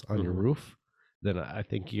panels on your roof, then I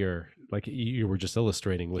think you're like you were just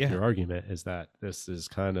illustrating with your argument is that this is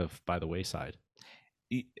kind of by the wayside.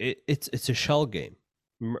 It's a shell game.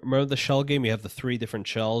 Remember the shell game? You have the 3 different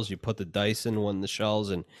shells. You put the dice in one of the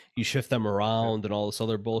shells and you shift them around and all this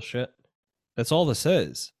other bullshit. That's all this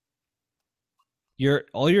is.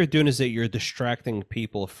 All you're doing is that you're distracting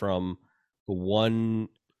people from one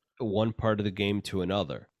part of the game to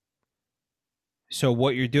another. So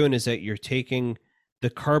what you're doing is that you're taking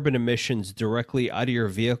the carbon emissions directly out of your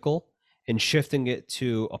vehicle and shifting it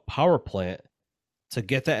to a power plant to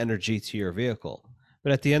get that energy to your vehicle.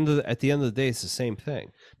 But at the end of the day, it's the same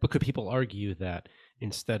thing. But could people argue that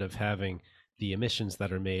instead of having the emissions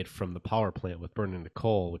that are made from the power plant with burning the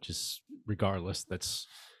coal, which is regardless, that's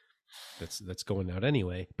going out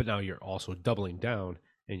anyway, but now you're also doubling down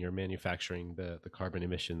and you're manufacturing the carbon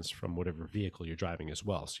emissions from whatever vehicle you're driving as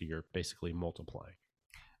well. So you're basically multiplying.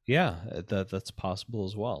 Yeah, that's possible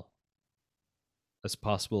as well. That's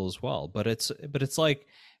possible as well. But it's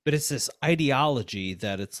this ideology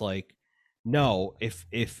that it's like, no,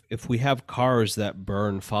 if we have cars that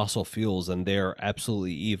burn fossil fuels, and they're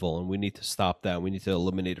absolutely evil, and we need to stop that, we need to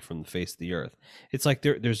eliminate it from the face of the earth. It's like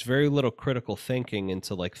there's very little critical thinking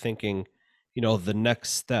into like thinking, the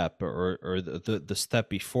next step, or the step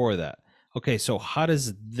before that. Okay, so how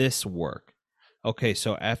does this work? Okay,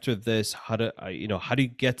 so after this, how do you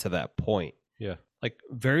get to that point? Yeah. Like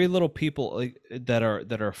very little people like that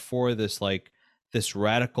are for this, like this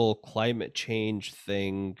radical climate change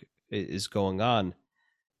thing is going on.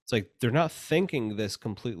 It's like they're not thinking this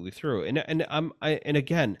completely through. And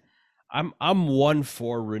again, I'm one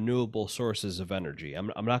for renewable sources of energy.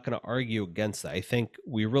 I'm not going to argue against that. I think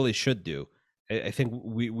we really should do. I think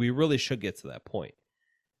we really should get to that point.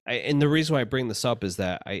 And the reason why I bring this up is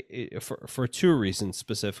that for two reasons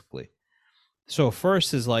specifically. So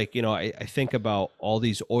first is like, I think about all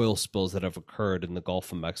these oil spills that have occurred in the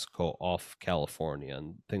Gulf of Mexico off California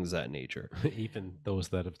and things of that nature. Even those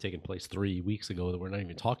that have taken place 3 weeks ago that we're not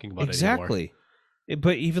even talking about anymore. Exactly.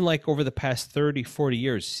 But even like over the past 30, 40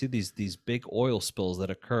 years, you see these big oil spills that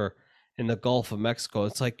occur in the Gulf of Mexico.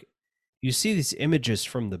 It's like you see these images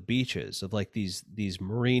from the beaches of like these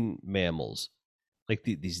marine mammals, like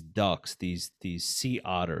these ducks, these sea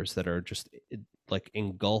otters that are just like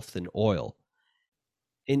engulfed in oil.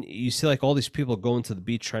 And you see like all these people going to the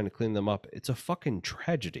beach trying to clean them up. It's a fucking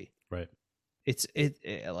tragedy. Right. It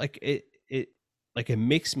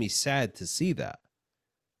makes me sad to see that.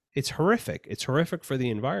 It's horrific. It's horrific for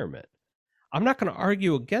the environment. I'm not going to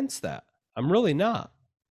argue against that. I'm really not.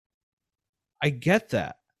 I get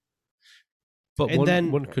that. But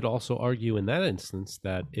one could also argue in that instance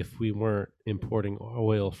that if we weren't importing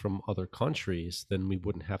oil from other countries, then we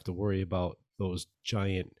wouldn't have to worry about those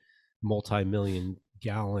giant multi-million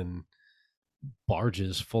gallon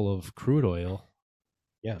barges full of crude oil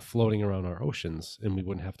floating around our oceans, and we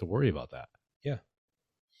wouldn't have to worry about that. Yeah,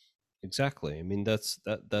 exactly. I mean, that's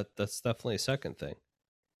definitely a second thing,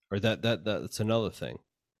 or that's another thing.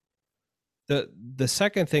 The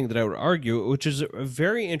second thing that I would argue, which is a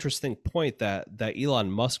very interesting point that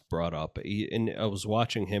Elon Musk brought up, and I was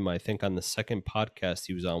watching him, I think, on the second podcast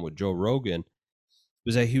he was on with Joe Rogan,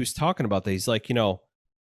 was that he was talking about that. He's like,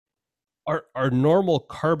 our normal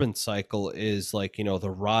carbon cycle is like, the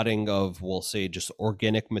rotting of, we'll say, just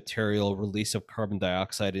organic material, release of carbon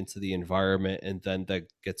dioxide into the environment, and then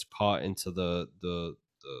that gets caught into the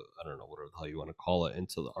I don't know, whatever the hell you want to call it,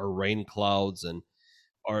 into our rain clouds, and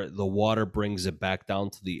the water brings it back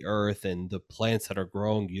down to the earth, and the plants that are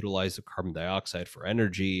growing utilize the carbon dioxide for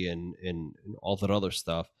energy and all that other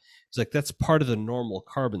stuff. It's like that's part of the normal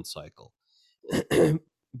carbon cycle.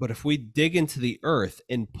 But if we dig into the earth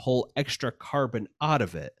and pull extra carbon out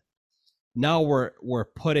of it, now we're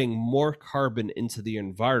putting more carbon into the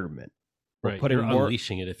environment. We're putting more,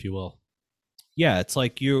 unleashing it, if you will. Yeah, it's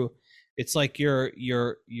like you're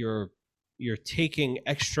taking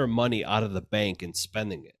extra money out of the bank and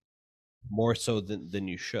spending it more so than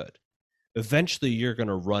you should. Eventually, you're going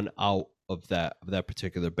to run out of that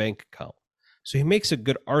particular bank account. So he makes a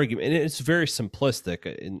good argument, and it's very simplistic,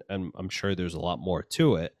 and I'm sure there's a lot more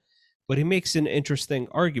to it, but he makes an interesting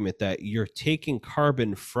argument that you're taking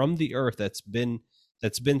carbon from the earth that's been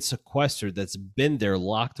sequestered, that's been there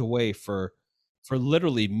locked away for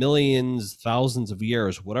literally millions, thousands of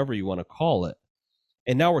years, whatever you want to call it.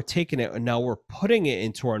 And now we're taking it and now we're putting it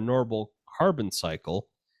into our normal carbon cycle.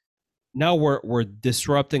 Now we're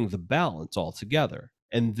disrupting the balance altogether.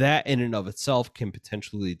 And that in and of itself can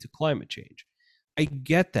potentially lead to climate change. I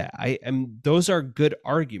get that. Those are good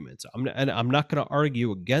arguments. I'm not going to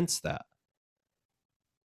argue against that.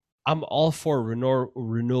 I'm all for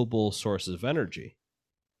renewable sources of energy.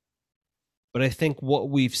 But I think what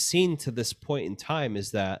we've seen to this point in time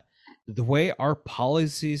is that the way our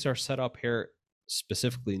policies are set up here,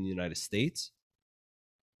 specifically in the United States,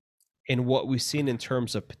 and what we've seen in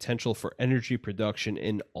terms of potential for energy production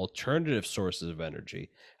in alternative sources of energy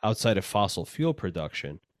outside of fossil fuel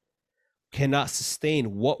production, cannot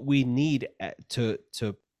sustain what we need to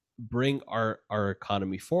bring our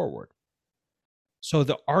economy forward. So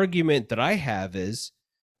the argument that I have is,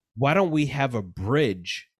 why don't we have a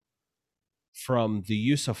bridge from the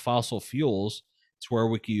use of fossil fuels to where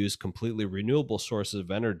we can use completely renewable sources of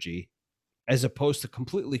energy, as opposed to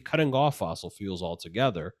completely cutting off fossil fuels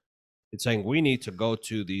altogether and saying we need to go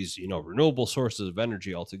to these, renewable sources of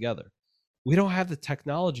energy altogether. We don't have the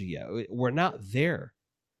technology yet. We're not there.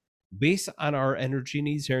 Based on our energy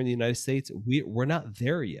needs here in the United States, we're not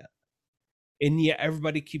there yet. And yet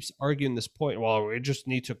everybody keeps arguing this point. Well, we just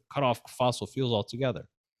need to cut off fossil fuels altogether.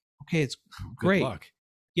 Okay, it's great. Good luck.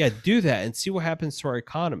 Yeah, do that and see what happens to our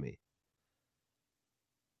economy.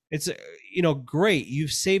 It's great.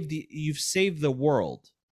 You've saved the world,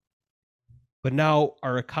 but now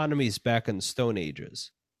our economy is back in the Stone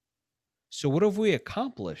Ages. So what have we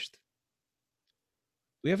accomplished?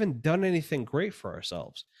 We haven't done anything great for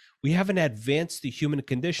ourselves. We haven't advanced the human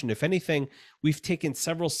condition. If anything, we've taken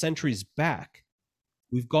several centuries back.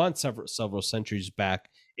 We've gone several centuries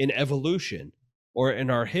back in evolution or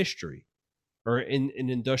in our history or in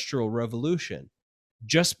industrial revolution,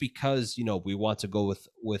 just because, we want to go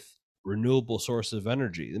with renewable sources of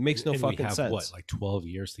energy. It makes no fucking we have, sense. What, like 12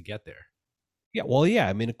 years to get there? Yeah, well, yeah.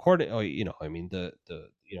 I mean, according, the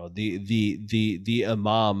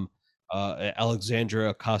Imam,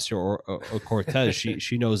 Alexandria Ocasio-Cortez,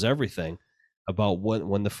 she knows everything about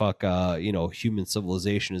when the fuck human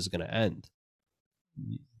civilization is going to end.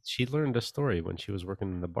 She learned a story when she was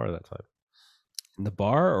working in the bar that time. In the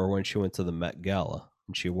bar, or when she went to the Met Gala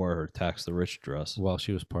and she wore her Tax the Rich dress while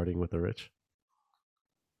she was partying with the rich.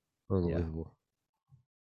 Unbelievable.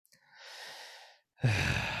 Yeah.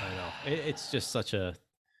 I know. It's just such a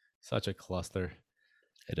cluster.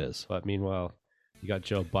 It is. But meanwhile, you got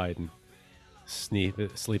Joe Biden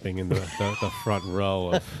sleeping in the front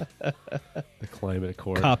row of the climate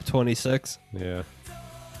accord. COP26. Yeah.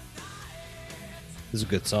 This is a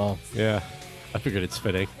good song. Yeah. I figured it's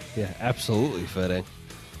fitting. Yeah, absolutely fitting.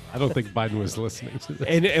 I don't think Biden was listening to this.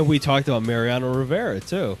 And we talked about Mariano Rivera,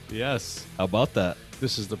 too. Yes. How about that?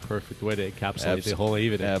 This is the perfect way to encapsulate the whole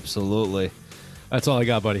evening. Absolutely. That's all I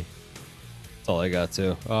got, buddy. That's all I got,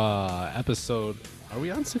 too. Episode... Are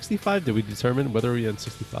we on 65? Did we determine whether we're on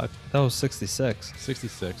 65? That was 66.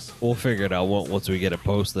 66. We'll figure it out once we get it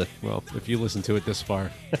posted. Well, if you listen to it this far.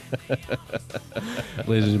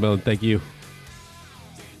 Ladies and gentlemen, thank you.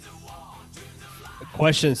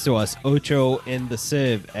 Questions to us,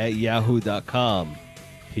 ochoandtheciv@yahoo.com.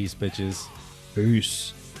 Peace, bitches.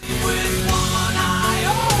 Peace.